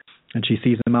entryway, and she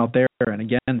sees him out there, and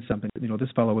again something,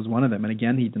 this fellow was one of them, and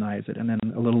again he denies it. And then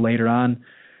a little later on,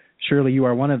 "Surely you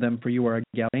are one of them, for you are a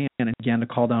Galilean," and began to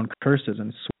call down curses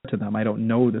and swear to them, "I don't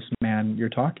know this man you're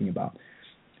talking about."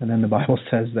 And then the Bible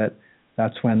says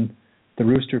that's when the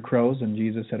rooster crows, and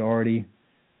Jesus had already,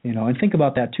 and think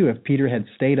about that too. If Peter had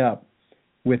stayed up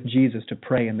with Jesus to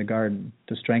pray in the garden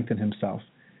to strengthen himself,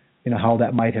 how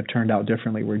that might have turned out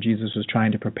differently, where Jesus was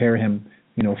trying to prepare him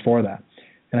for that.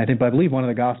 And I believe one of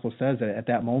the Gospels says that at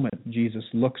that moment, Jesus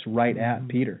looks right at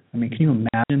Peter. I mean, can you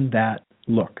imagine that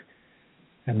look?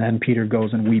 And then Peter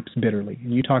goes and weeps bitterly.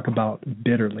 And you talk about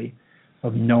bitterly,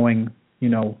 of knowing,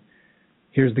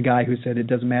 here's the guy who said, it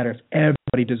doesn't matter if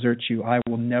everybody deserts you, I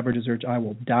will never desert you, I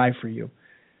will die for you.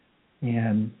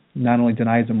 And not only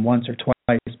denies him once or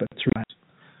twice, but 3 times.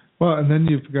 Well, and then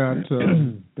you've got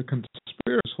the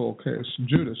conspiracy whole case,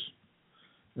 Judas.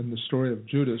 In the story of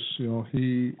Judas,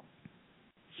 he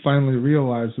finally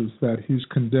realizes that he's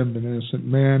condemned an innocent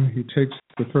man. He takes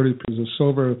the 30 pieces of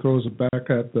silver, throws it back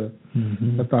at the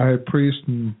high priest,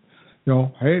 and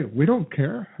hey, we don't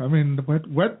care. I mean,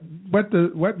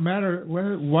 what matter?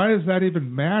 Why does that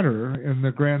even matter in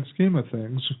the grand scheme of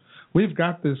things? We've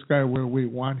got this guy where we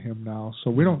want him now, so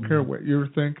we don't care what your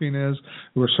thinking is.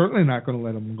 We're certainly not going to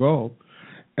let him go.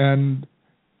 And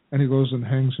he goes and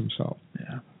hangs himself.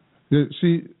 Yeah.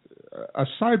 See, a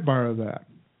sidebar of that,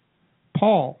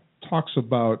 Paul talks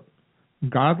about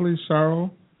godly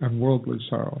sorrow and worldly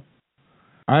sorrow.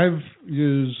 I've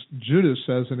used Judas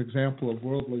as an example of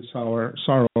worldly sorrow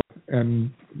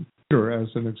and Peter as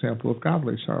an example of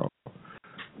godly sorrow.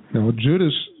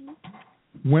 Judas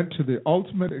went to the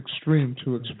ultimate extreme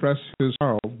to express his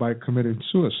sorrow by committing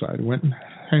suicide. He went and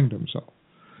hanged himself.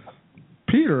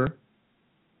 Peter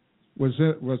was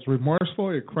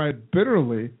remorseful. He cried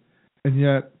bitterly, and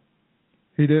yet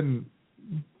he didn't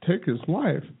take his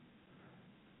life.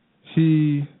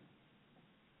 He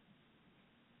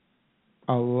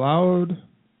allowed,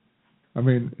 he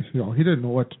didn't know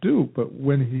what to do, but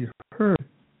when he heard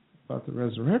about the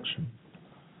resurrection,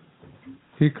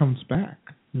 he comes back.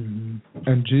 And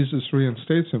Jesus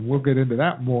reinstates him. We'll get into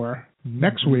that more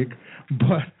next week,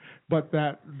 but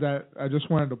that I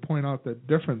just wanted to point out the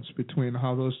difference between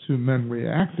how those two men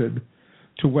reacted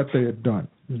to what they had done.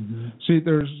 See,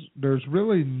 there's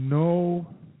really nothing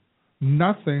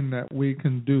that we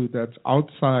can do that's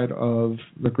outside of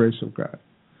the grace of God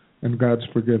and God's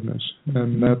forgiveness,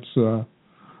 and that's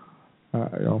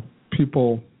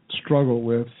people struggle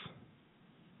with.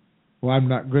 Well, I'm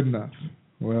not good enough.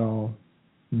 Well,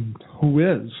 who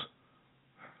is?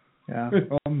 Yeah.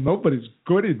 Nobody's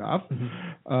good enough.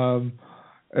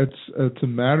 It's a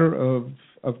matter of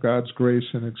God's grace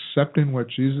and accepting what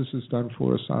Jesus has done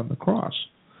for us on the cross.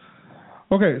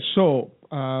 Okay, so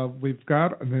we've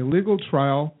got an illegal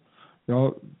trial.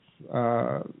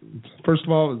 First of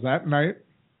all, it was that night.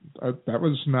 That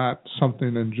was not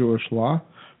something in Jewish law.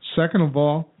 Second of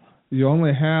all, you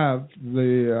only have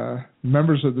the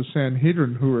members of the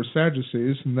Sanhedrin who are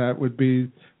Sadducees, and that would be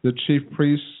the chief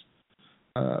priests,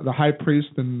 the high priest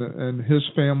and his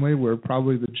family were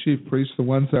probably the chief priests, the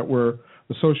ones that were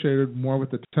associated more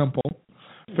with the temple.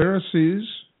 Pharisees,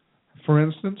 for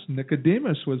instance,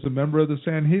 Nicodemus was a member of the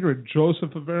Sanhedrin.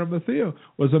 Joseph of Arimathea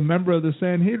was a member of the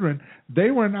Sanhedrin.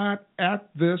 They were not at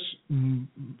this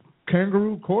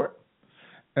kangaroo court,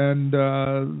 and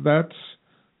that's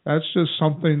just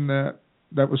something that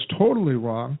was totally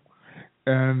wrong,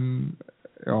 and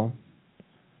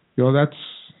that's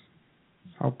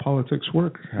how politics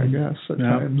work, I guess, at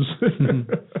times.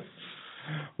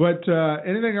 But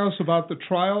anything else about the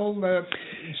trial that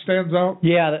stands out?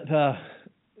 Yeah,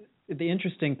 the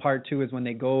interesting part too is when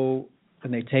they go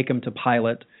and they take him to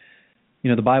Pilate.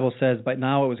 The Bible says, "But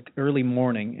now it was early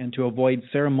morning, and to avoid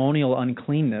ceremonial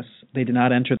uncleanness, they did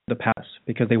not enter the palace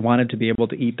because they wanted to be able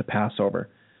to eat the Passover."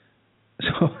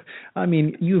 So,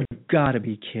 you've got to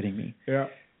be kidding me. Yeah.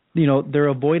 They're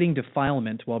avoiding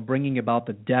defilement while bringing about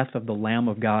the death of the Lamb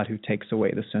of God who takes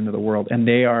away the sin of the world. And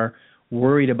they are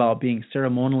worried about being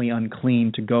ceremonially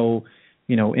unclean to go,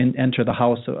 enter the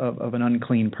house of an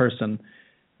unclean person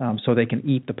so they can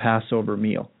eat the Passover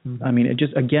meal. It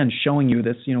just, again, showing you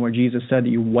this, where Jesus said that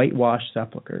you whitewash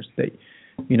sepulchres, that,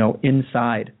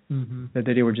 inside, that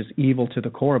they were just evil to the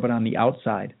core, but on the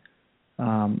outside.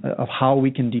 Of how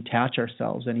we can detach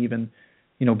ourselves and even,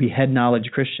 be head knowledge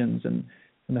Christians, and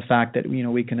the fact that,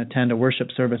 we can attend a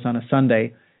worship service on a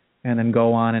Sunday and then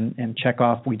go on and check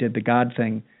off we did the God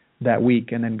thing that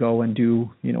week, and then go and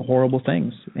do, horrible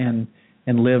things and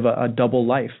live a double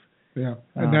life. Yeah,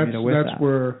 and that's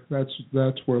where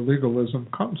legalism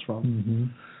comes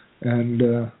from, and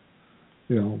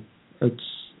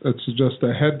it's just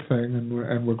a head thing,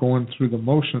 and we're going through the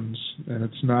motions, and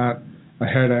it's not a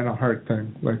head and a heart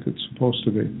thing like it's supposed to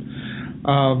be.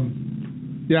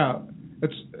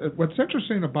 It's what's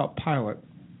interesting about Pilate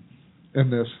in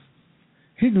this.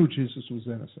 He knew Jesus was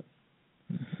innocent.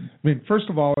 First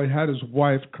of all, he had his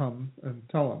wife come and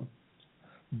tell him,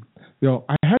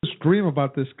 I had this dream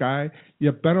about this guy.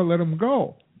 You better let him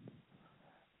go.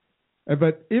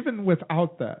 But even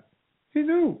without that, He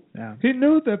knew. Yeah. He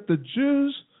knew that the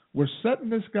Jews were setting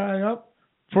this guy up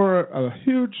for a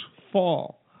huge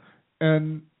fall.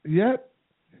 And yet,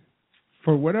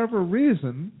 for whatever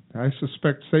reason, I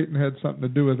suspect Satan had something to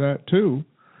do with that too,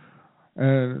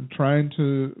 and trying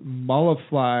to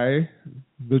mollify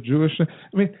the Jewish. I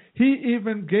mean, he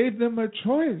even gave them a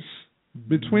choice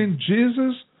between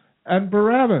Jesus and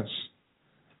Barabbas.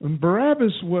 And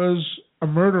Barabbas was a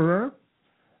murderer.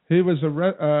 He was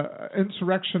a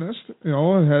insurrectionist.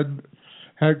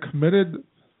 Had committed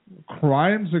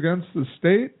crimes against the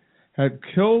state, had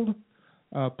killed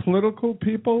political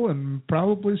people and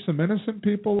probably some innocent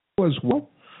people as well.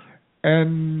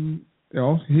 And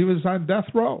he was on death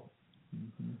row.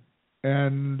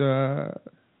 And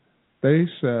they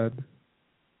said,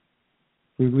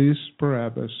 release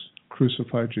Barabbas,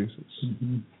 crucify Jesus.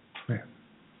 Man.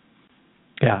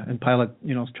 Yeah, and Pilate,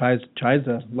 tries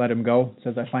to let him go.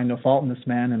 Says, "I find no fault in this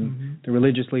man." And the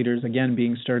religious leaders, again,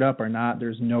 being stirred up, are not.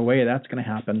 There's no way that's going to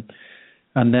happen.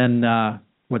 And then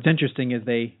what's interesting is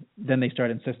they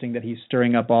start insisting that he's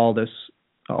stirring up all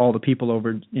the people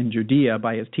over in Judea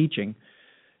by his teaching.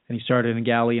 And he started in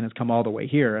Galilee and has come all the way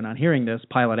here. And on hearing this,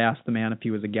 Pilate asked the man if he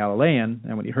was a Galilean.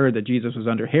 And when he heard that Jesus was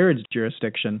under Herod's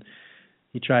jurisdiction,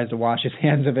 he tries to wash his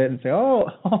hands of it and say, "Oh,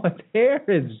 it's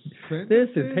Herod's. This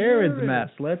is Herod's mess.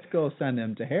 Let's go send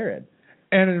him to Herod."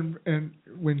 And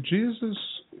when Jesus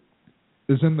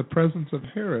is in the presence of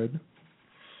Herod,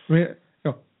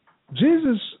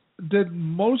 Jesus did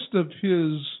most of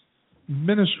his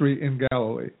ministry in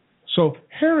Galilee. So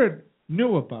Herod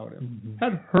knew about him,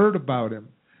 had heard about him,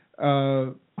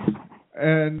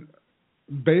 and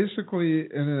basically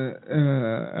in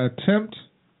an attempt,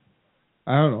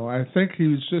 I don't know, I think he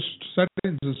was just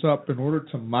setting this up in order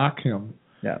to mock him.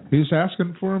 Yeah. He's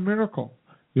asking for a miracle.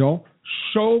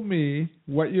 Show me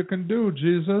what you can do,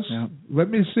 Jesus. Yeah. Let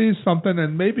me see something,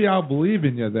 and maybe I'll believe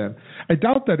in you then. I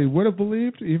doubt that he would have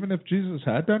believed, even if Jesus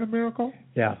had done a miracle.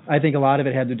 Yeah, I think a lot of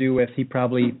it had to do with he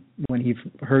probably, when he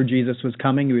heard Jesus was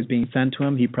coming, he was being sent to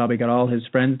him, he probably got all his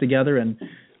friends together and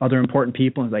other important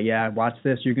people and was like, "Yeah, watch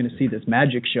this. You're going to see this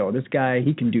magic show. This guy,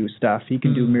 he can do stuff. He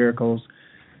can do miracles."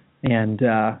 And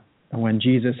when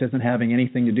Jesus isn't having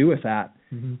anything to do with that,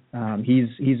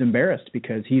 he's embarrassed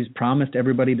because he's promised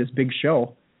everybody this big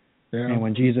show, and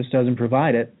when Jesus doesn't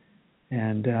provide it,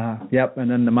 and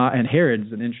and then and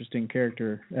Herod's an interesting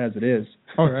character as it is.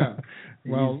 Oh yeah,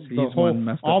 well, he's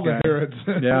all the guy. Herods.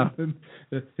 Yeah,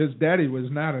 his daddy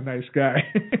was not a nice guy.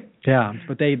 Yeah,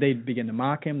 but they begin to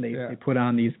mock him. They put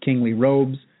on these kingly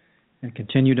robes and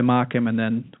continue to mock him, and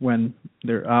then when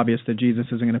they're obvious that Jesus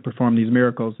isn't going to perform these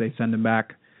miracles, they send him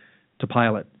back to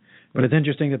Pilate. But it's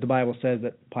interesting that the Bible says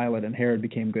that Pilate and Herod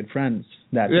became good friends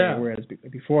that day, whereas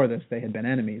before this they had been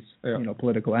enemies,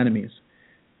 political enemies.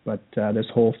 But this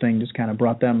whole thing just kind of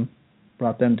brought them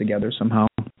together somehow.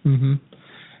 Mm-hmm.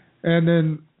 And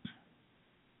then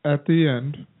at the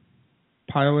end,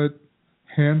 Pilate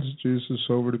hands Jesus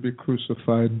over to be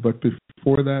crucified, but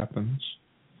before that happens,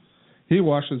 he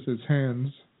washes his hands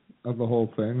of the whole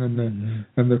thing,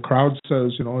 and the crowd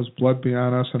says, "His blood be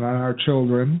on us and on our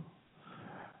children."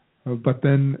 But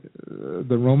then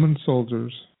the Roman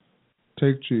soldiers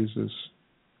take Jesus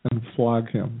and flog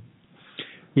him.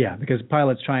 Yeah, because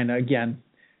Pilate's trying to, again,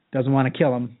 doesn't want to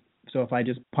kill him. So if I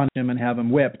just punch him and have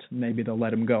him whipped, maybe they'll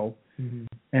let him go. Mm-hmm.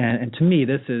 And to me,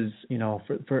 this is,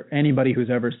 for anybody who's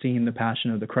ever seen the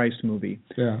Passion of the Christ movie.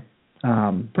 Yeah.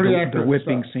 Pretty accurate the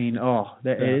whipping stuff. Scene.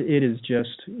 It is just,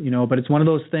 but it's one of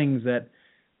those things that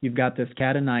you've got this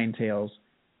cat o' nine tails.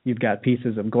 You've got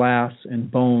pieces of glass and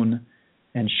bone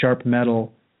and sharp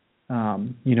metal,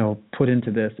 put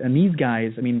into this. And these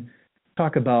guys,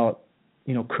 talk about,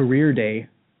 career day,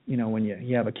 when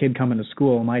you have a kid coming to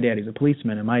school, my daddy's a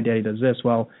policeman and my daddy does this.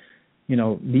 Well,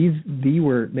 they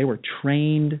were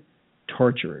trained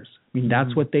torturers.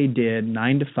 That's what they did,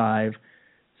 9 to 5,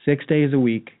 6 days a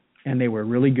week, and they were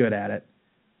really good at it.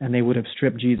 And they would have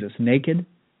stripped Jesus naked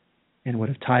and would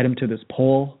have tied him to this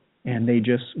pole, and they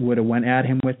just would have went at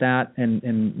him with that. And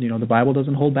the Bible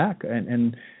doesn't hold back.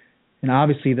 And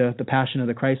obviously the Passion of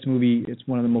the Christ movie, it's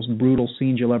one of the most brutal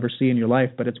scenes you'll ever see in your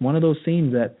life. But it's one of those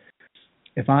scenes that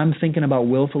if I'm thinking about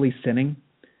willfully sinning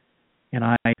and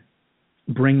I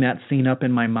bring that scene up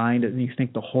in my mind and you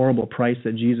think the horrible price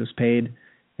that Jesus paid,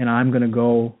 and I'm going to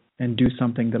go and do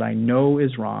something that I know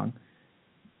is wrong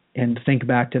and think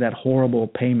back to that horrible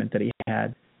payment that he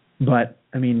had. But,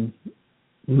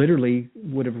 literally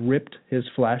would have ripped his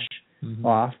flesh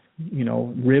off.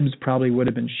 Ribs probably would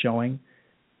have been showing.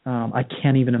 I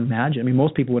can't even imagine.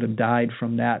 Most people would have died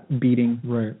from that beating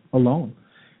alone.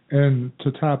 And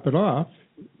to top it off,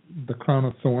 the crown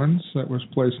of thorns that was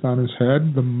placed on his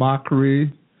head, the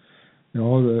mockery,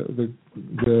 the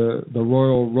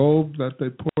royal robe that they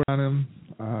poured on him,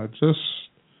 just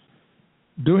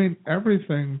doing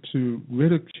everything to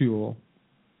ridicule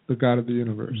the God of the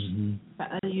universe.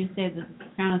 Mm-hmm. You say the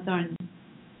crown of thorns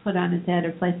put on his head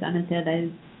or placed on his head.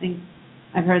 I think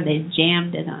I've heard they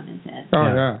jammed it on his head. Oh,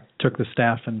 yeah. Took the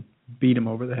staff and beat him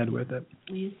over the head with it.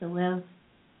 We used to live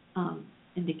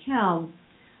in DeKalb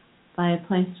by a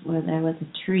place where there was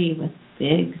a tree with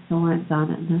big thorns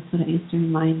on it, and that's what it used to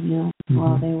remind me of.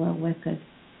 Well, they were wicked.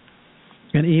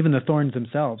 And even the thorns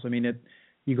themselves. I mean,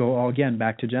 you go all again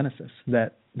back to Genesis,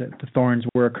 that the thorns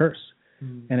were a curse.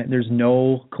 And there's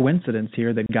no coincidence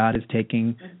here that God is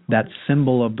taking that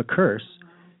symbol of the curse,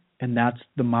 and that's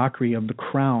the mockery of the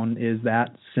crown, is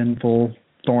that sinful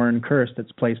thorn curse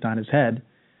that's placed on his head.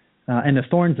 And the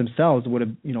thorns themselves would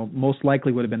have, most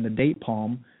likely would have been the date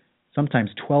palm, sometimes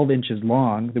 12 inches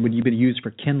long, that would have been used for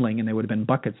kindling, and there would have been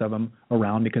buckets of them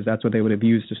around because that's what they would have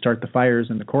used to start the fires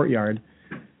in the courtyard.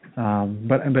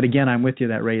 But again, I'm with you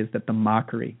that, Ray, is that the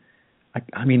mockery.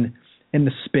 I mean, in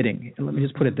the spitting, let me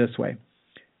just put it this way.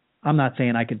 I'm not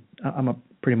saying I'm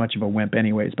pretty much of a wimp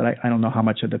anyways, but I don't know how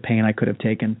much of the pain I could have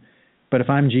taken. But if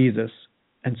I'm Jesus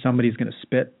and somebody's going to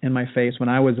spit in my face, when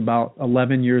I was about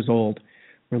 11 years old,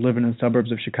 we're living in the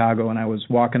suburbs of Chicago, and I was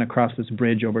walking across this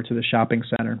bridge over to the shopping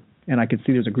center, and I could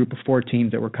see there's a group of 4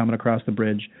 teens that were coming across the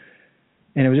bridge.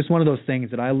 And it was just one of those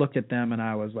things that I looked at them and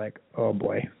I was like, oh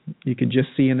boy, you could just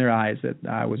see in their eyes that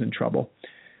I was in trouble.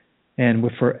 And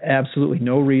for absolutely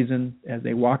no reason, as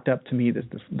they walked up to me,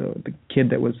 the kid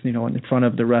that was, in front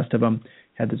of the rest of them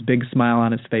had this big smile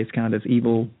on his face, kind of this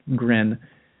evil grin.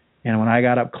 And when I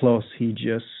got up close, he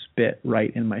just spit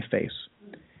right in my face.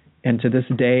 And to this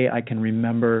day, I can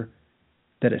remember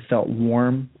that it felt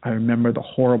warm. I remember the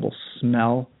horrible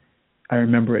smell. I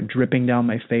remember it dripping down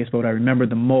my face. But what I remember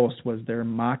the most was their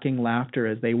mocking laughter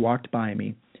as they walked by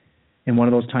me. And one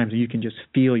of those times where you can just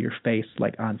feel your face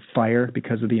like on fire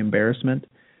because of the embarrassment.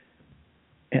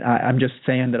 And I'm just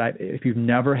saying that if you've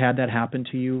never had that happen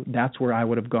to you, that's where I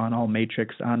would have gone all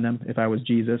Matrix on them if I was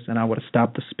Jesus, and I would have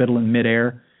stopped the spittle in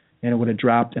midair, and it would have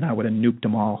dropped, and I would have nuked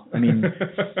them all. I mean,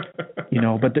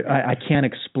 but I can't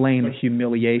explain the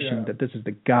humiliation that this is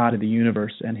the God of the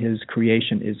universe, and his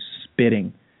creation is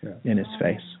spitting in his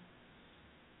face.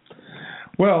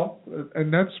 Well,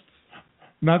 and that's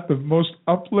not the most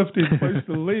uplifting place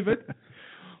to leave it.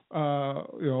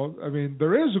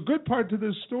 There is a good part to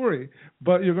this story,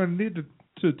 but you're going to need to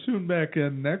tune back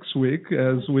in next week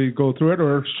as we go through it,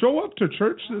 or show up to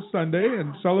church this Sunday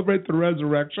and celebrate the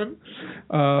resurrection.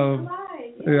 And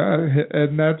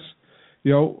that's,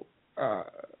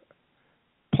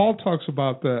 Paul talks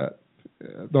about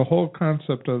the whole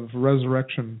concept of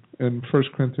resurrection in 1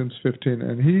 Corinthians 15,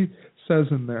 and he says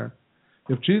in there,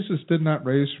 if Jesus did not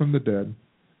raise from the dead,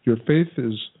 your faith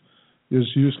is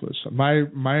useless.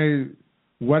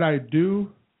 What I do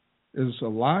is a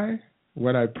lie.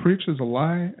 What I preach is a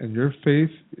lie, and your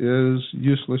faith is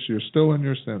useless. You're still in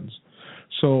your sins.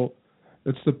 So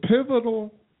it's the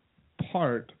pivotal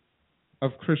part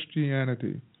of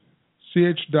Christianity.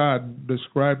 C.H. Dodd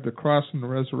described the cross and the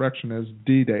resurrection as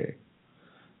D-Day,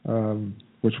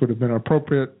 which would have been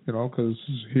appropriate, because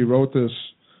he wrote this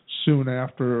soon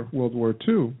after World War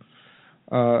II.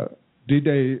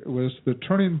 D-Day was the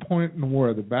turning point in the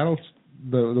war. The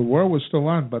war was still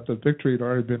on, but the victory had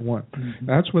already been won. Mm-hmm.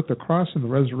 That's what the cross and the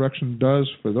resurrection does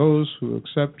for those who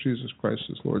accept Jesus Christ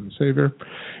as Lord and Savior.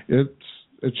 It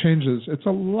changes. It's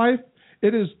a life.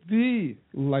 It is the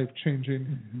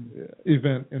life-changing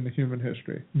event in the human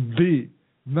history.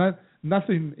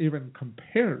 Nothing even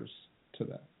compares to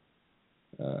that.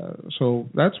 So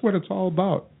that's what it's all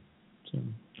about.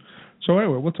 So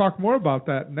anyway, we'll talk more about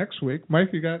that next week. Mike,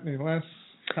 you got any last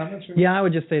comments? Yeah, I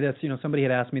would just say this. Somebody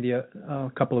had asked me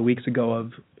a couple of weeks ago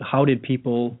of how did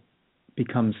people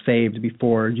become saved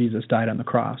before Jesus died on the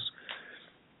cross?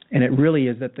 And it really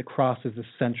is that the cross is a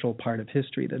central part of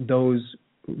history, that those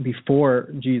before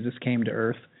Jesus came to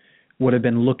earth would have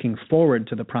been looking forward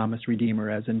to the promised Redeemer,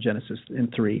 as in Genesis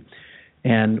 3,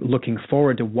 and looking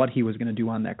forward to what he was going to do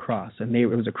on that cross. And it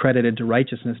was accredited to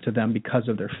righteousness to them because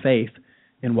of their faith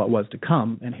in what was to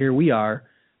come. And here we are,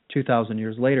 2,000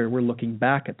 years later, we're looking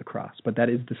back at the cross. But that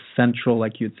is the central,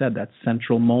 like you had said, that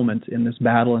central moment in this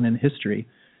battle and in history,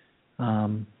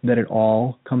 that it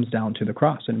all comes down to the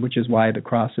cross, and which is why the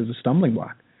cross is a stumbling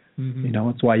block. Mm-hmm.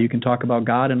 It's why you can talk about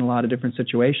God in a lot of different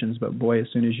situations, but boy, as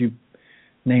soon as you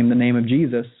name the name of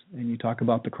Jesus and you talk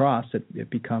about the cross,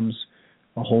 it becomes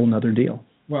a whole nother deal.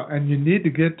 Well, and you need to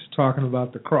get to talking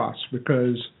about the cross,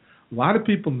 because a lot of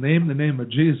people name the name of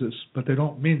Jesus, but they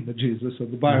don't mean the Jesus of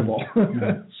the Bible.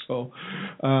 Mm-hmm. So,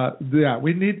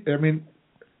 we need. I mean,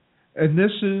 and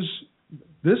this is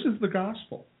the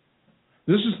gospel.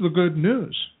 This is the good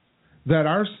news that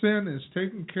our sin is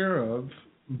taken care of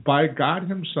by God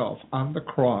Himself on the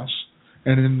cross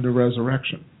and in the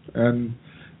resurrection, and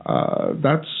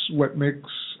that's what makes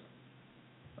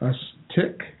us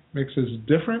tick, makes us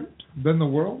different than the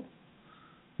world.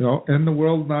 You know, in the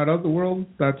world, not of the world.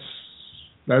 That's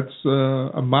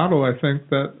a motto I think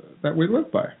that we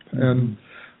live by, and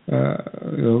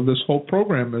this whole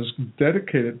program is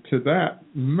dedicated to that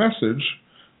message.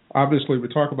 Obviously, we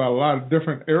talk about a lot of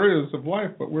different areas of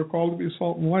life, but we're called to be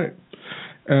salt and light,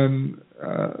 and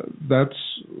that's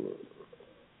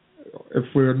if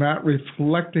we're not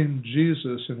reflecting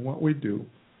Jesus in what we do,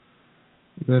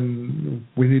 then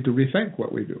we need to rethink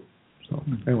what we do. So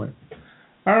anyway,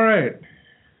 all right.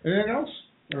 Anything else,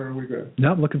 or are we good?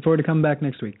 No, looking forward to coming back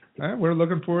next week. We're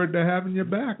looking forward to having you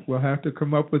back. We'll have to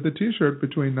come up with a T-shirt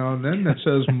between now and then that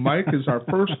says Mike is our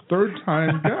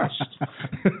third-time guest.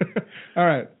 All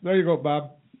right, there you go,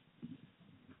 Bob.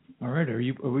 All right, are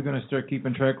we going to start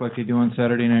keeping track like they do on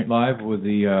Saturday Night Live with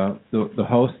the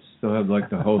hosts? They'll have like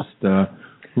the host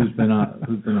who's been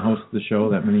the host of the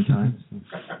show that many times.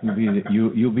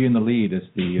 You'll be in the lead as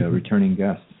the returning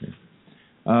guest.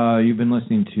 You've been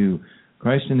listening to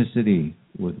Christ in the City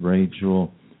with Ray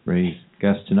Jewell, Ray's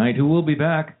guest tonight, who will be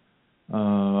back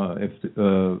if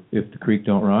the creek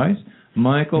don't rise.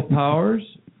 Michael Powers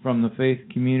from the Faith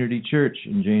Community Church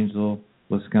in Janesville,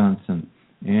 Wisconsin,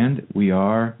 and we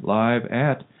are live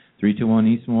at 321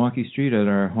 East Milwaukee Street at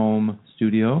our home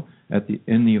studio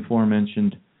in the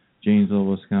aforementioned Janesville,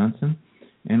 Wisconsin.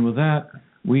 And with that,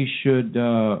 we should.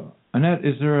 Annette,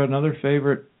 is there another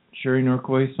favorite Sherry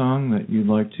Norquay song that you'd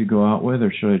like to go out with,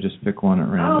 or should I just pick one at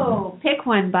random? Oh, pick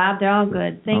one, Bob. They're all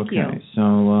good. Thank you. Okay,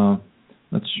 so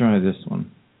let's try this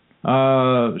one.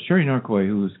 Sherry Norquay,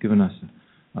 who has given us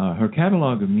her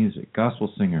catalog of music,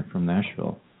 gospel singer from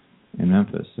Nashville and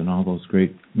Memphis and all those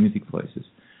great music places,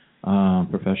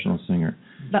 professional singer.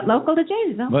 But local to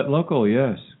Janesville. But local,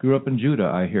 yes. Grew up in Judah,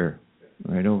 I hear,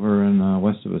 right over in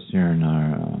west of us here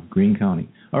in Greene County.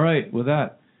 All right, with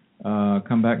that,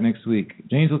 come back next week.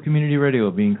 Janesville Community Radio,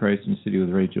 being Christ in the City with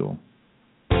Ray Jewell.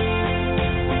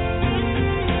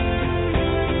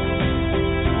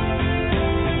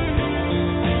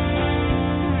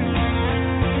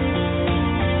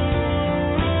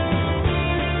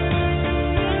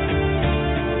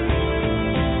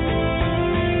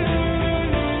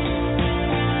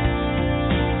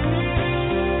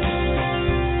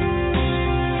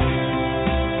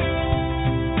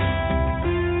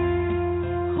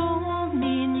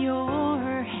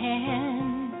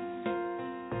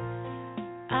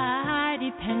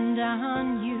 Depend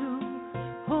on you.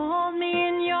 Hold me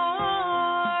in your